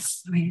 Neil,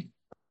 yes.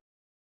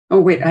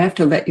 Oh, wait, I have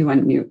to let you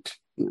unmute.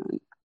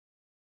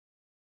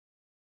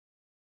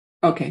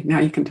 Okay, now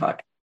you can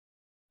talk.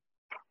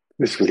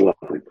 This was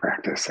lovely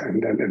practice,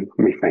 and let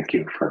me thank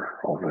you for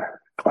all the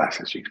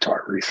classes you've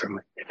taught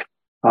recently.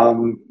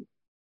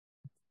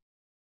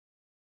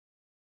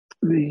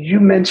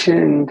 You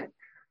mentioned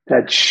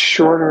that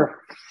shorter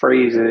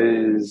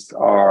phrases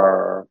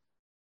are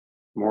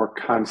more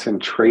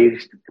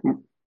concentrated,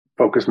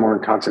 focus more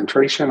on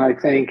concentration, I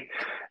think,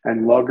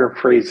 and longer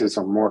phrases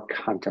are more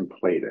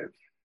contemplative.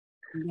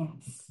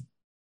 Yes.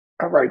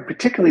 All right,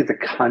 particularly the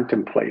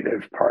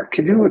contemplative part.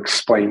 Can you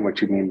explain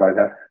what you mean by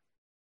that?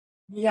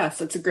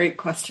 Yes, it's a great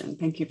question.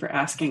 Thank you for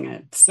asking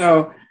it.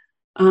 So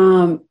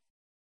by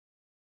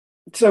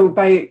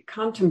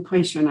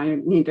contemplation, I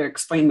need to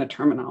explain the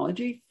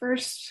terminology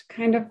first,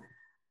 kind of.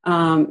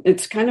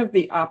 It's kind of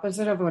the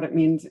opposite of what it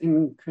means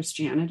in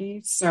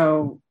Christianity.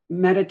 So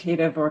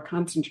meditative or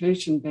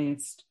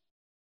concentration-based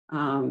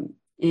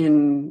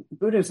in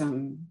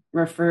Buddhism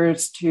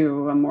refers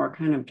to a more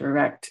kind of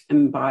direct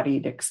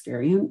embodied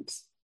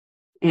experience,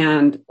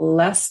 and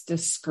less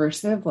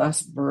discursive,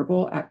 less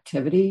verbal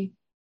activity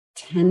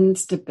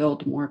tends to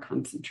build more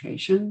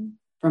concentration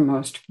for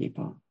most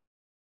people.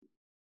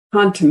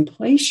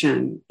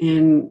 Contemplation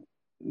in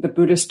the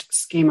Buddhist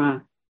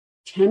schema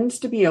tends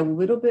to be a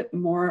little bit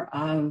more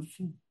of,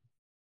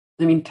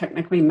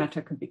 technically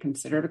metta could be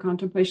considered a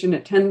contemplation.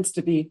 It tends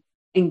to be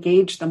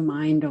engage the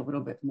mind a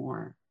little bit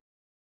more.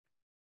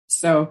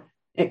 So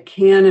it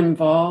can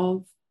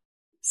involve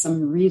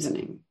some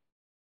reasoning,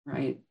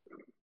 right?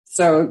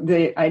 So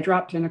I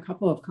dropped in a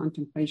couple of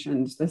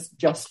contemplations. This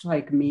just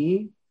like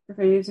me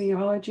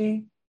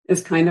phraseology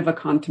is kind of a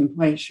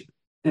contemplation.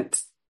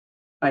 It's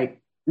like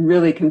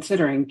really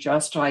considering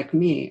just like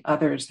me,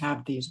 others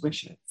have these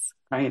wishes,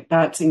 right?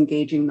 That's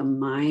engaging the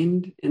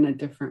mind in a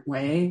different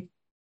way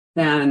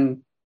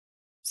than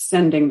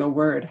sending the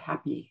word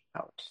happy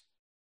out,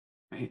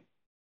 right?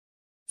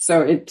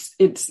 So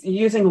it's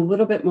using a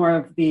little bit more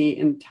of the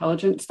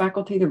intelligence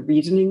faculty, the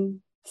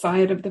reasoning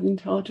side of the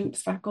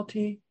intelligence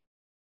faculty.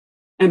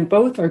 And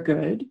both are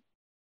good,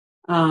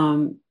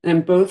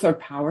 and both are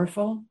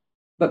powerful.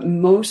 But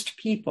most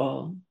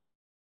people,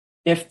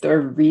 if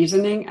they're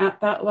reasoning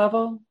at that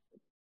level,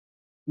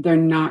 they're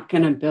not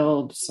going to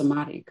build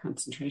samadhi,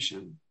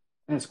 concentration,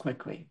 as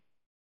quickly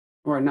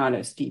or not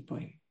as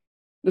deeply.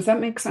 Does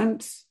that make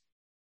sense?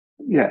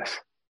 Yes.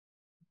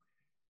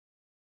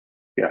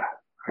 Yeah.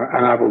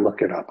 And I will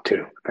look it up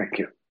too. Thank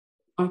you.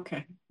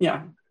 Okay.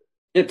 Yeah.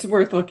 It's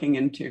worth looking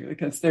into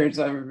because there's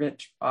a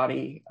rich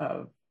body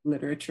of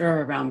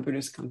literature around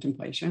Buddhist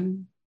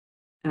contemplation.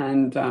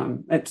 And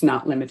it's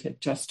not limited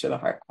just to the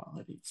heart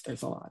qualities.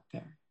 There's a lot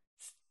there.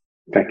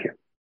 Thank you.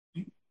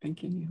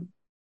 Thank you, Neil.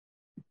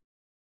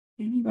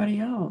 Anybody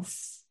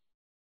else?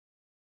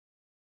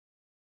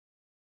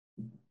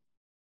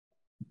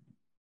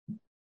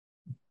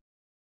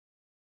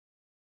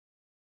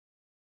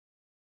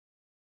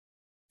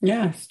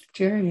 Yes,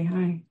 Jerry,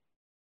 hi.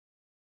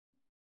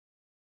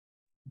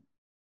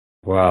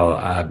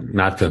 Well,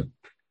 not to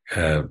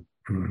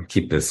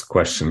keep this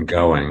question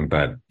going,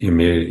 but you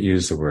may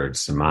use the word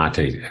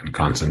samadhi and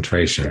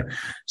concentration.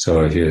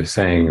 So if you're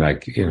saying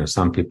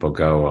some people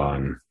go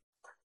on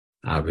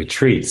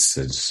retreats,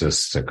 it's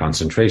just a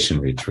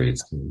concentration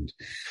retreats. And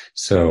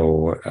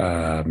so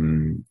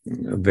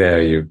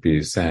there you'd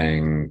be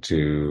saying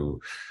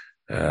to,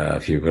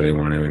 if you really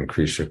want to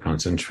increase your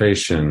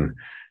concentration,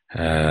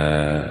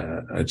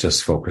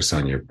 just focus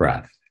on your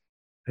breath.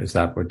 Is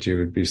that what you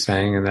would be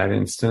saying in that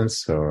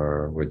instance,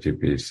 or would you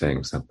be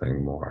saying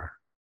something more?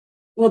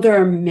 Well,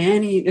 there are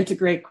many, it's a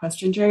great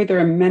question, Jerry. There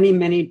are many,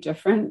 many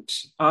different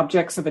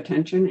objects of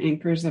attention,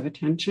 anchors of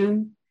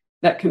attention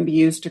that can be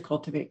used to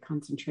cultivate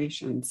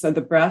concentration. So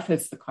the breath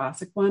is the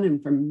classic one.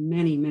 And for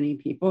many, many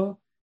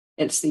people,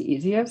 it's the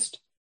easiest.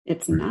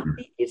 It's not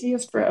the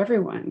easiest for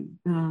everyone.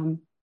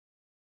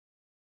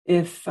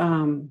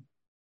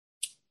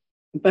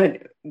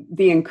 But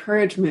the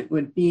encouragement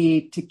would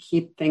be to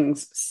keep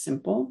things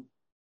simple.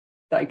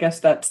 I guess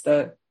that's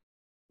the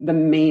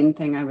main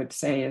thing I would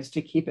say, is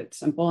to keep it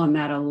simple. And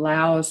that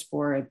allows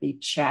for the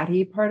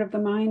chatty part of the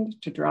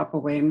mind to drop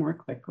away more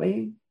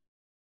quickly,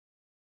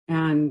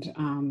 and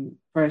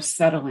for a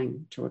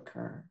settling to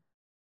occur.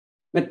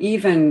 But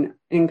even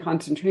in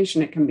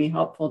concentration, it can be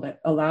helpful to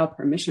allow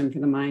permission for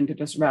the mind to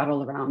just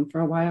rattle around for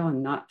a while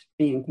and not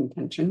be in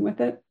contention with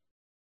it.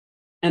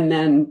 And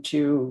then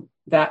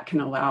that can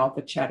allow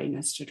the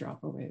chattiness to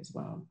drop away as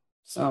well.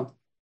 So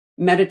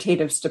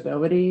meditative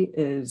stability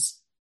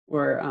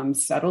or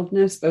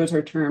settledness, those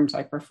are terms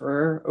I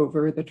prefer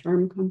over the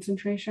term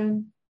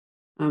concentration,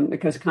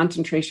 because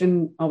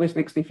concentration always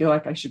makes me feel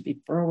like I should be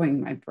furrowing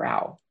my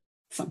brow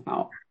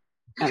somehow.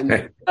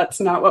 And that's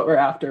not what we're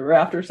after. We're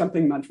after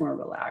something much more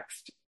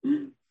relaxed.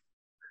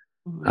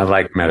 I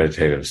like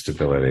meditative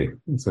stability.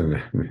 So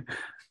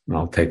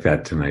I'll take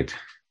that tonight.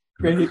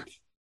 Great.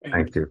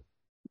 Thank you.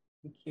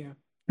 Thank you.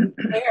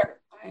 Claire,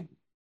 hi.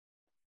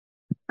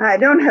 I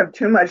don't have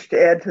too much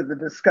to add to the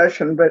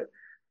discussion, but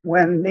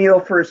when Neil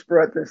first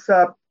brought this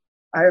up,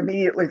 I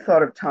immediately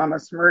thought of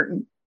Thomas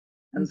Merton.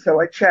 And so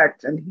I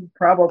checked, and he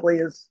probably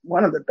is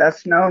one of the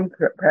best known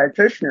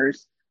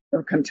practitioners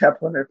of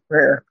contemplative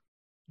prayer.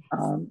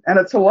 And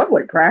it's a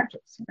lovely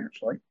practice,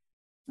 actually.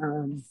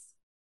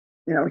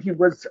 He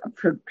was,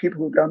 for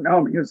people who don't know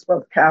him, he was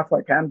both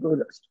Catholic and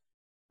Buddhist.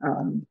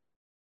 So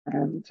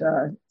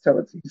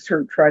he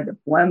sort of tried to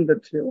blend the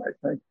two, I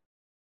think.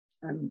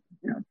 And,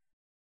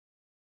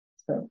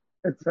 so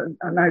it's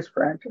a nice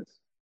practice.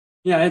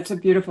 Yeah, it's a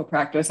beautiful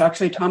practice.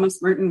 Actually,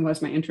 Thomas Merton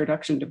was my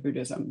introduction to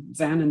Buddhism,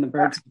 Zen and the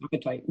Bird's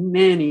Appetite,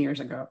 many years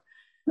ago.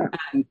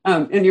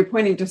 And you're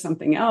pointing to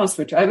something else,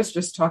 which I was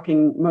just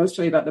talking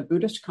mostly about the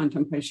Buddhist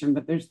contemplation,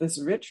 but there's this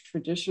rich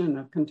tradition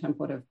of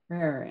contemplative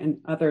prayer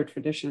in other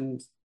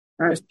traditions.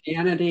 Right.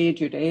 Christianity,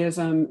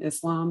 Judaism,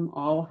 Islam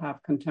all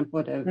have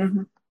contemplative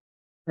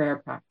prayer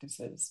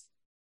practices.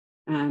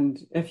 And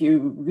if you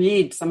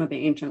read some of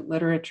the ancient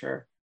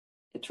literature,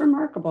 it's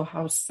remarkable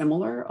how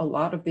similar a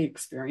lot of the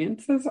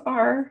experiences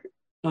are,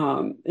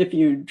 if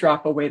you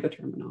drop away the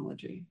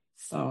terminology.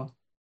 So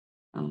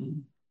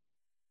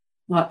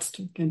lots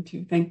to look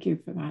into. Thank you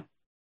for that.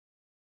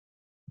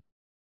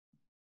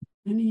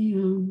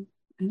 Anyone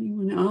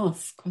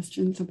else?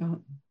 Questions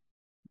about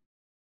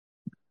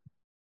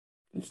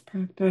this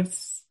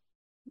practice?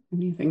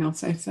 Anything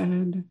else I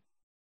said?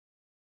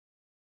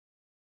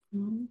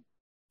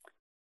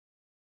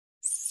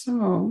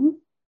 So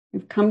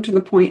we've come to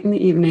the point in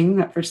the evening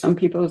that for some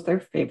people is their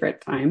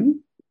favorite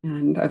time,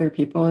 and other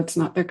people it's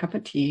not their cup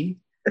of tea.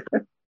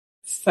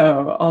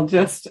 So I'll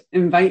just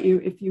invite you,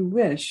 if you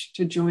wish,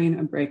 to join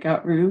a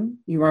breakout room.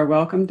 You are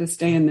welcome to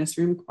stay in this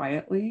room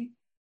quietly,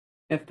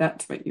 if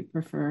that's what you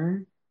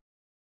prefer.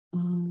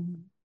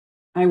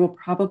 I will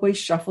probably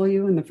shuffle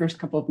you in the first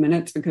couple of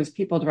minutes because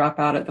people drop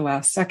out at the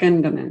last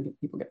second and then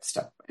people get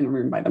stuck in a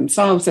room by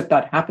themselves. If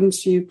that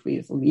happens to you,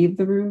 please leave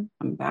the room,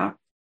 come back.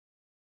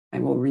 I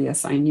will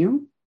reassign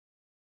you.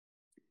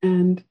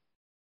 And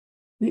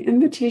the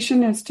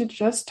invitation is to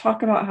just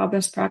talk about how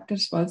this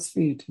practice was for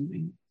you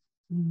tonight.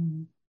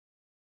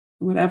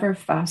 Whatever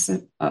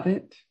facet of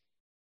it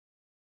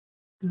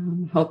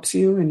helps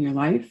you in your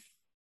life,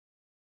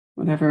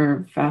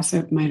 whatever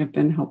facet might have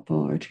been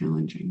helpful or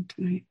challenging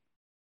tonight.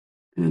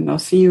 And I'll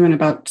see you in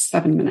about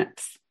 7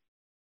 minutes.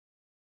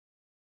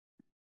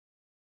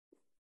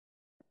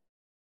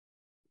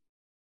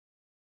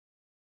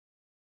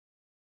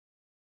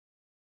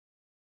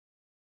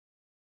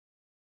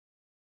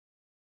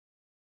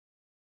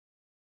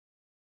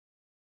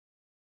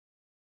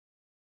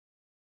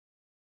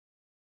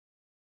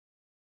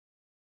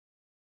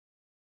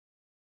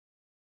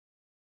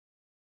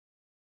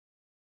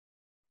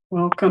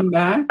 Welcome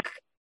back.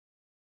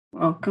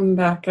 Welcome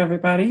back,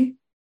 everybody.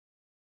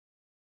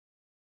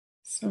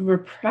 So we're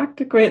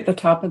practically at the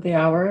top of the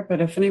hour, but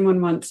if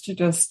anyone wants to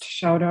just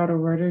shout out a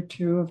word or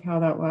two of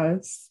how that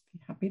was, I'd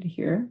be happy to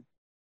hear.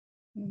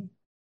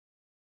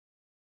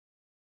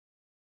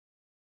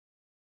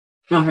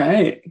 All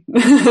right.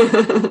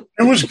 It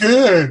was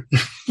good.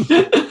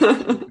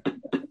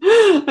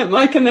 I'm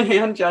liking the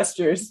hand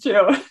gestures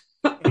too.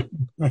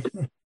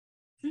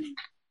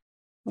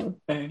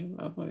 Okay,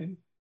 lovely.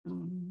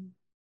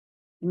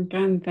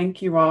 Again,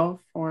 thank you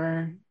all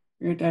for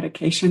your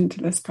dedication to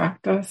this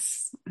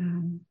practice.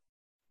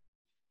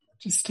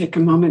 Just take a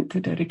moment to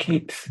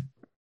dedicate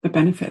the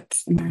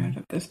benefits and merit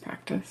of this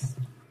practice.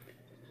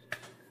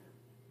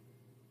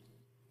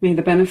 May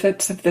the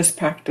benefits of this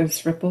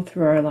practice ripple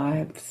through our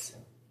lives,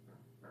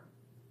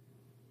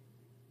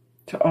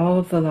 to all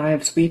of the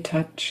lives we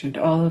touch and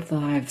all of the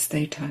lives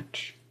they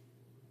touch.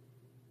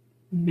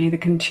 And may they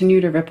continue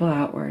to ripple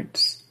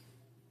outwards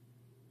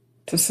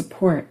to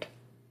support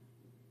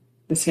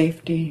the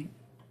safety,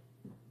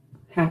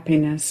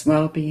 happiness,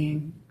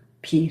 well-being,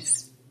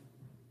 peace,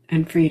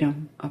 and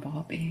freedom of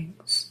all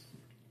beings.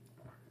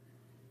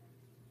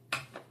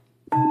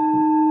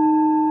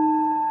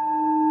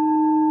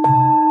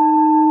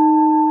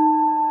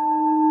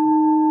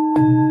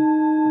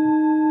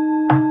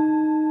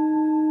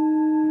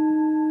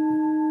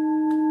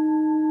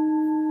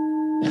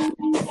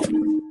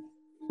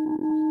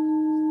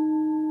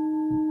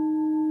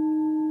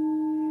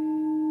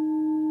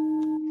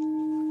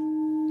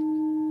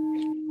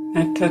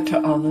 Metta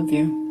to all of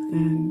you,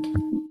 and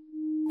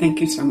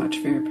thank you so much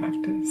for your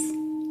practice.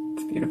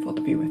 It's beautiful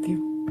to be with you.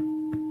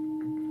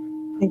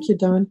 Thank you,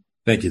 Dawn.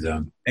 Thank you,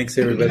 Don. Thanks,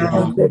 everybody.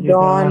 Thank you,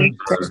 Dawn.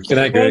 Good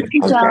night, Greg. Thank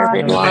you, John.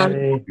 Everyone.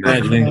 Good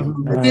night,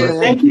 Janine.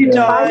 Thank you,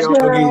 Bye, Dawn.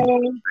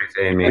 Joe. Thanks,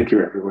 Amy. Thank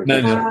you, everyone.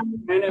 Good night.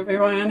 Good night,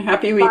 everyone.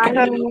 Happy Bye, weekend.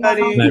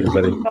 everybody. Good night,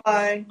 everybody.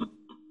 Bye.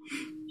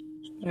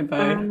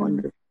 Bye-bye.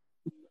 Wonderful.